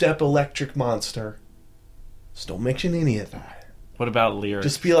 dubstep electric monster. Just don't mention any of that. What about lyrics?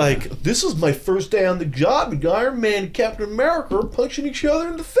 Just be like, this is my first day on the job, and Iron Man and Captain America are punching each other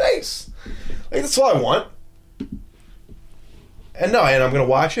in the face. Like, that's all I want. And no, and I'm going to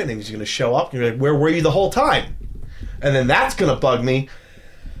watch it, and he's going to show up, and you're like, where were you the whole time? And then that's going to bug me.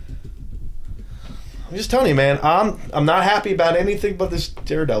 I'm just telling you, man, I'm not happy about anything but this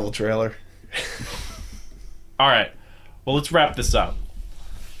Daredevil trailer. All right. Well, let's wrap this up.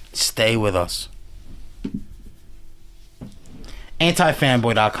 Stay with us.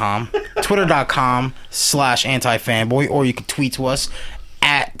 Antifanboy.com, twitter.com/antifanboy, or you can tweet to us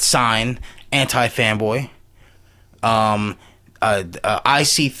 @antifanboy.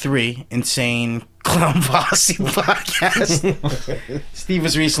 IC3 Insane Clown Posse podcast. Steve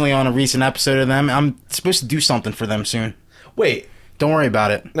was recently on a recent episode of them. I'm supposed to do something for them soon. Wait, Don't worry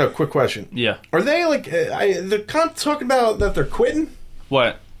about it. no, quick question. Yeah. Are they like, they're talking about that they're quitting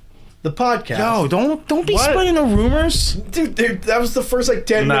What? the podcast? Yo, don't be What? spreading the rumors. Dude, that was the first like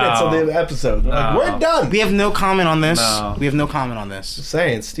 10 No. minutes of the episode. They're like, No. we're done. We have no comment on this. No. We have no comment on this.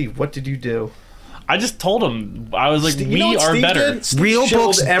 Saying, Steve, what did you do? I just told him. I was like, Steve, we you know what are Steve better. did? Steve Real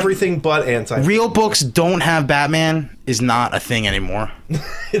shilled books- everything but anti. Real books don't have Batman is not a thing anymore.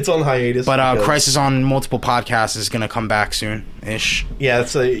 It's on hiatus. But because- Crisis on Multiple Podcasts is going to come back soon-ish. Yeah,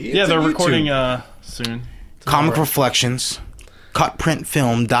 it's Yeah, they're a YouTube. recording soon. Comic Reflections,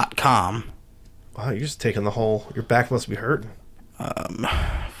 cutprintfilm.com, Wow, you're just taking the whole. Your back must be hurting.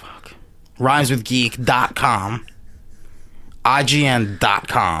 rhymeswithgeek.com,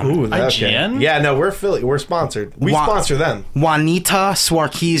 IGN.com, Ooh, IGN? Yeah, no, we're affiliate. We're sponsored. We sponsor them.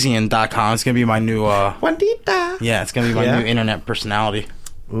 JuanitaSwarkezian.com. It's going to be my new, Juanita. yeah, it's going to be my Yeah? new internet personality.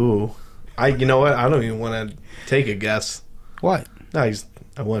 Ooh, you know what? I don't even want to take a guess. What? No,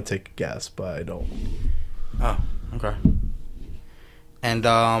 I want to take a guess, but I don't. Oh, okay. And,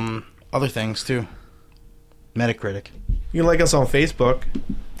 other things, too. Metacritic. You can like us on Facebook.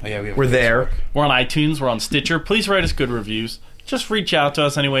 Oh, yeah, We're there. We're on iTunes. We're on Stitcher. Please write us good reviews. Just reach out to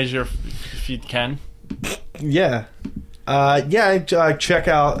us anyways if you can. Yeah. Check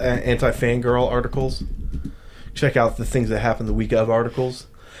out anti-fangirl articles. Check out the things that happened the week of articles.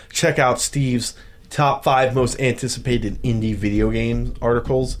 Check out Steve's top 5 most anticipated indie video game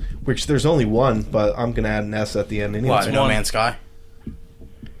articles, which there's only one, but I'm going to add an S at the end anyway. What, No one. Man's Sky? Is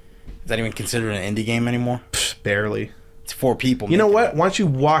that even considered an indie game anymore? Barely. It's 4 people. You know making what? it. Why don't you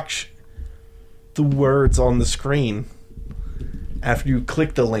watch the words on the screen after you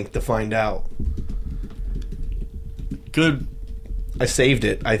click the link to find out. Good. I saved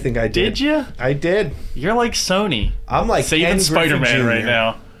it. I think I did. Did you? I did. You're like Sony. I'm like Saving Ken Griffin Spider-Man Jr., right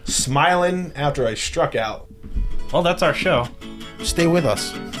now. smiling after I struck out. Well, that's our show. Stay with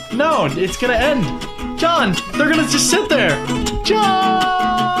us. No, it's gonna end. John, they're gonna just sit there.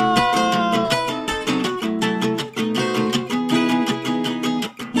 John!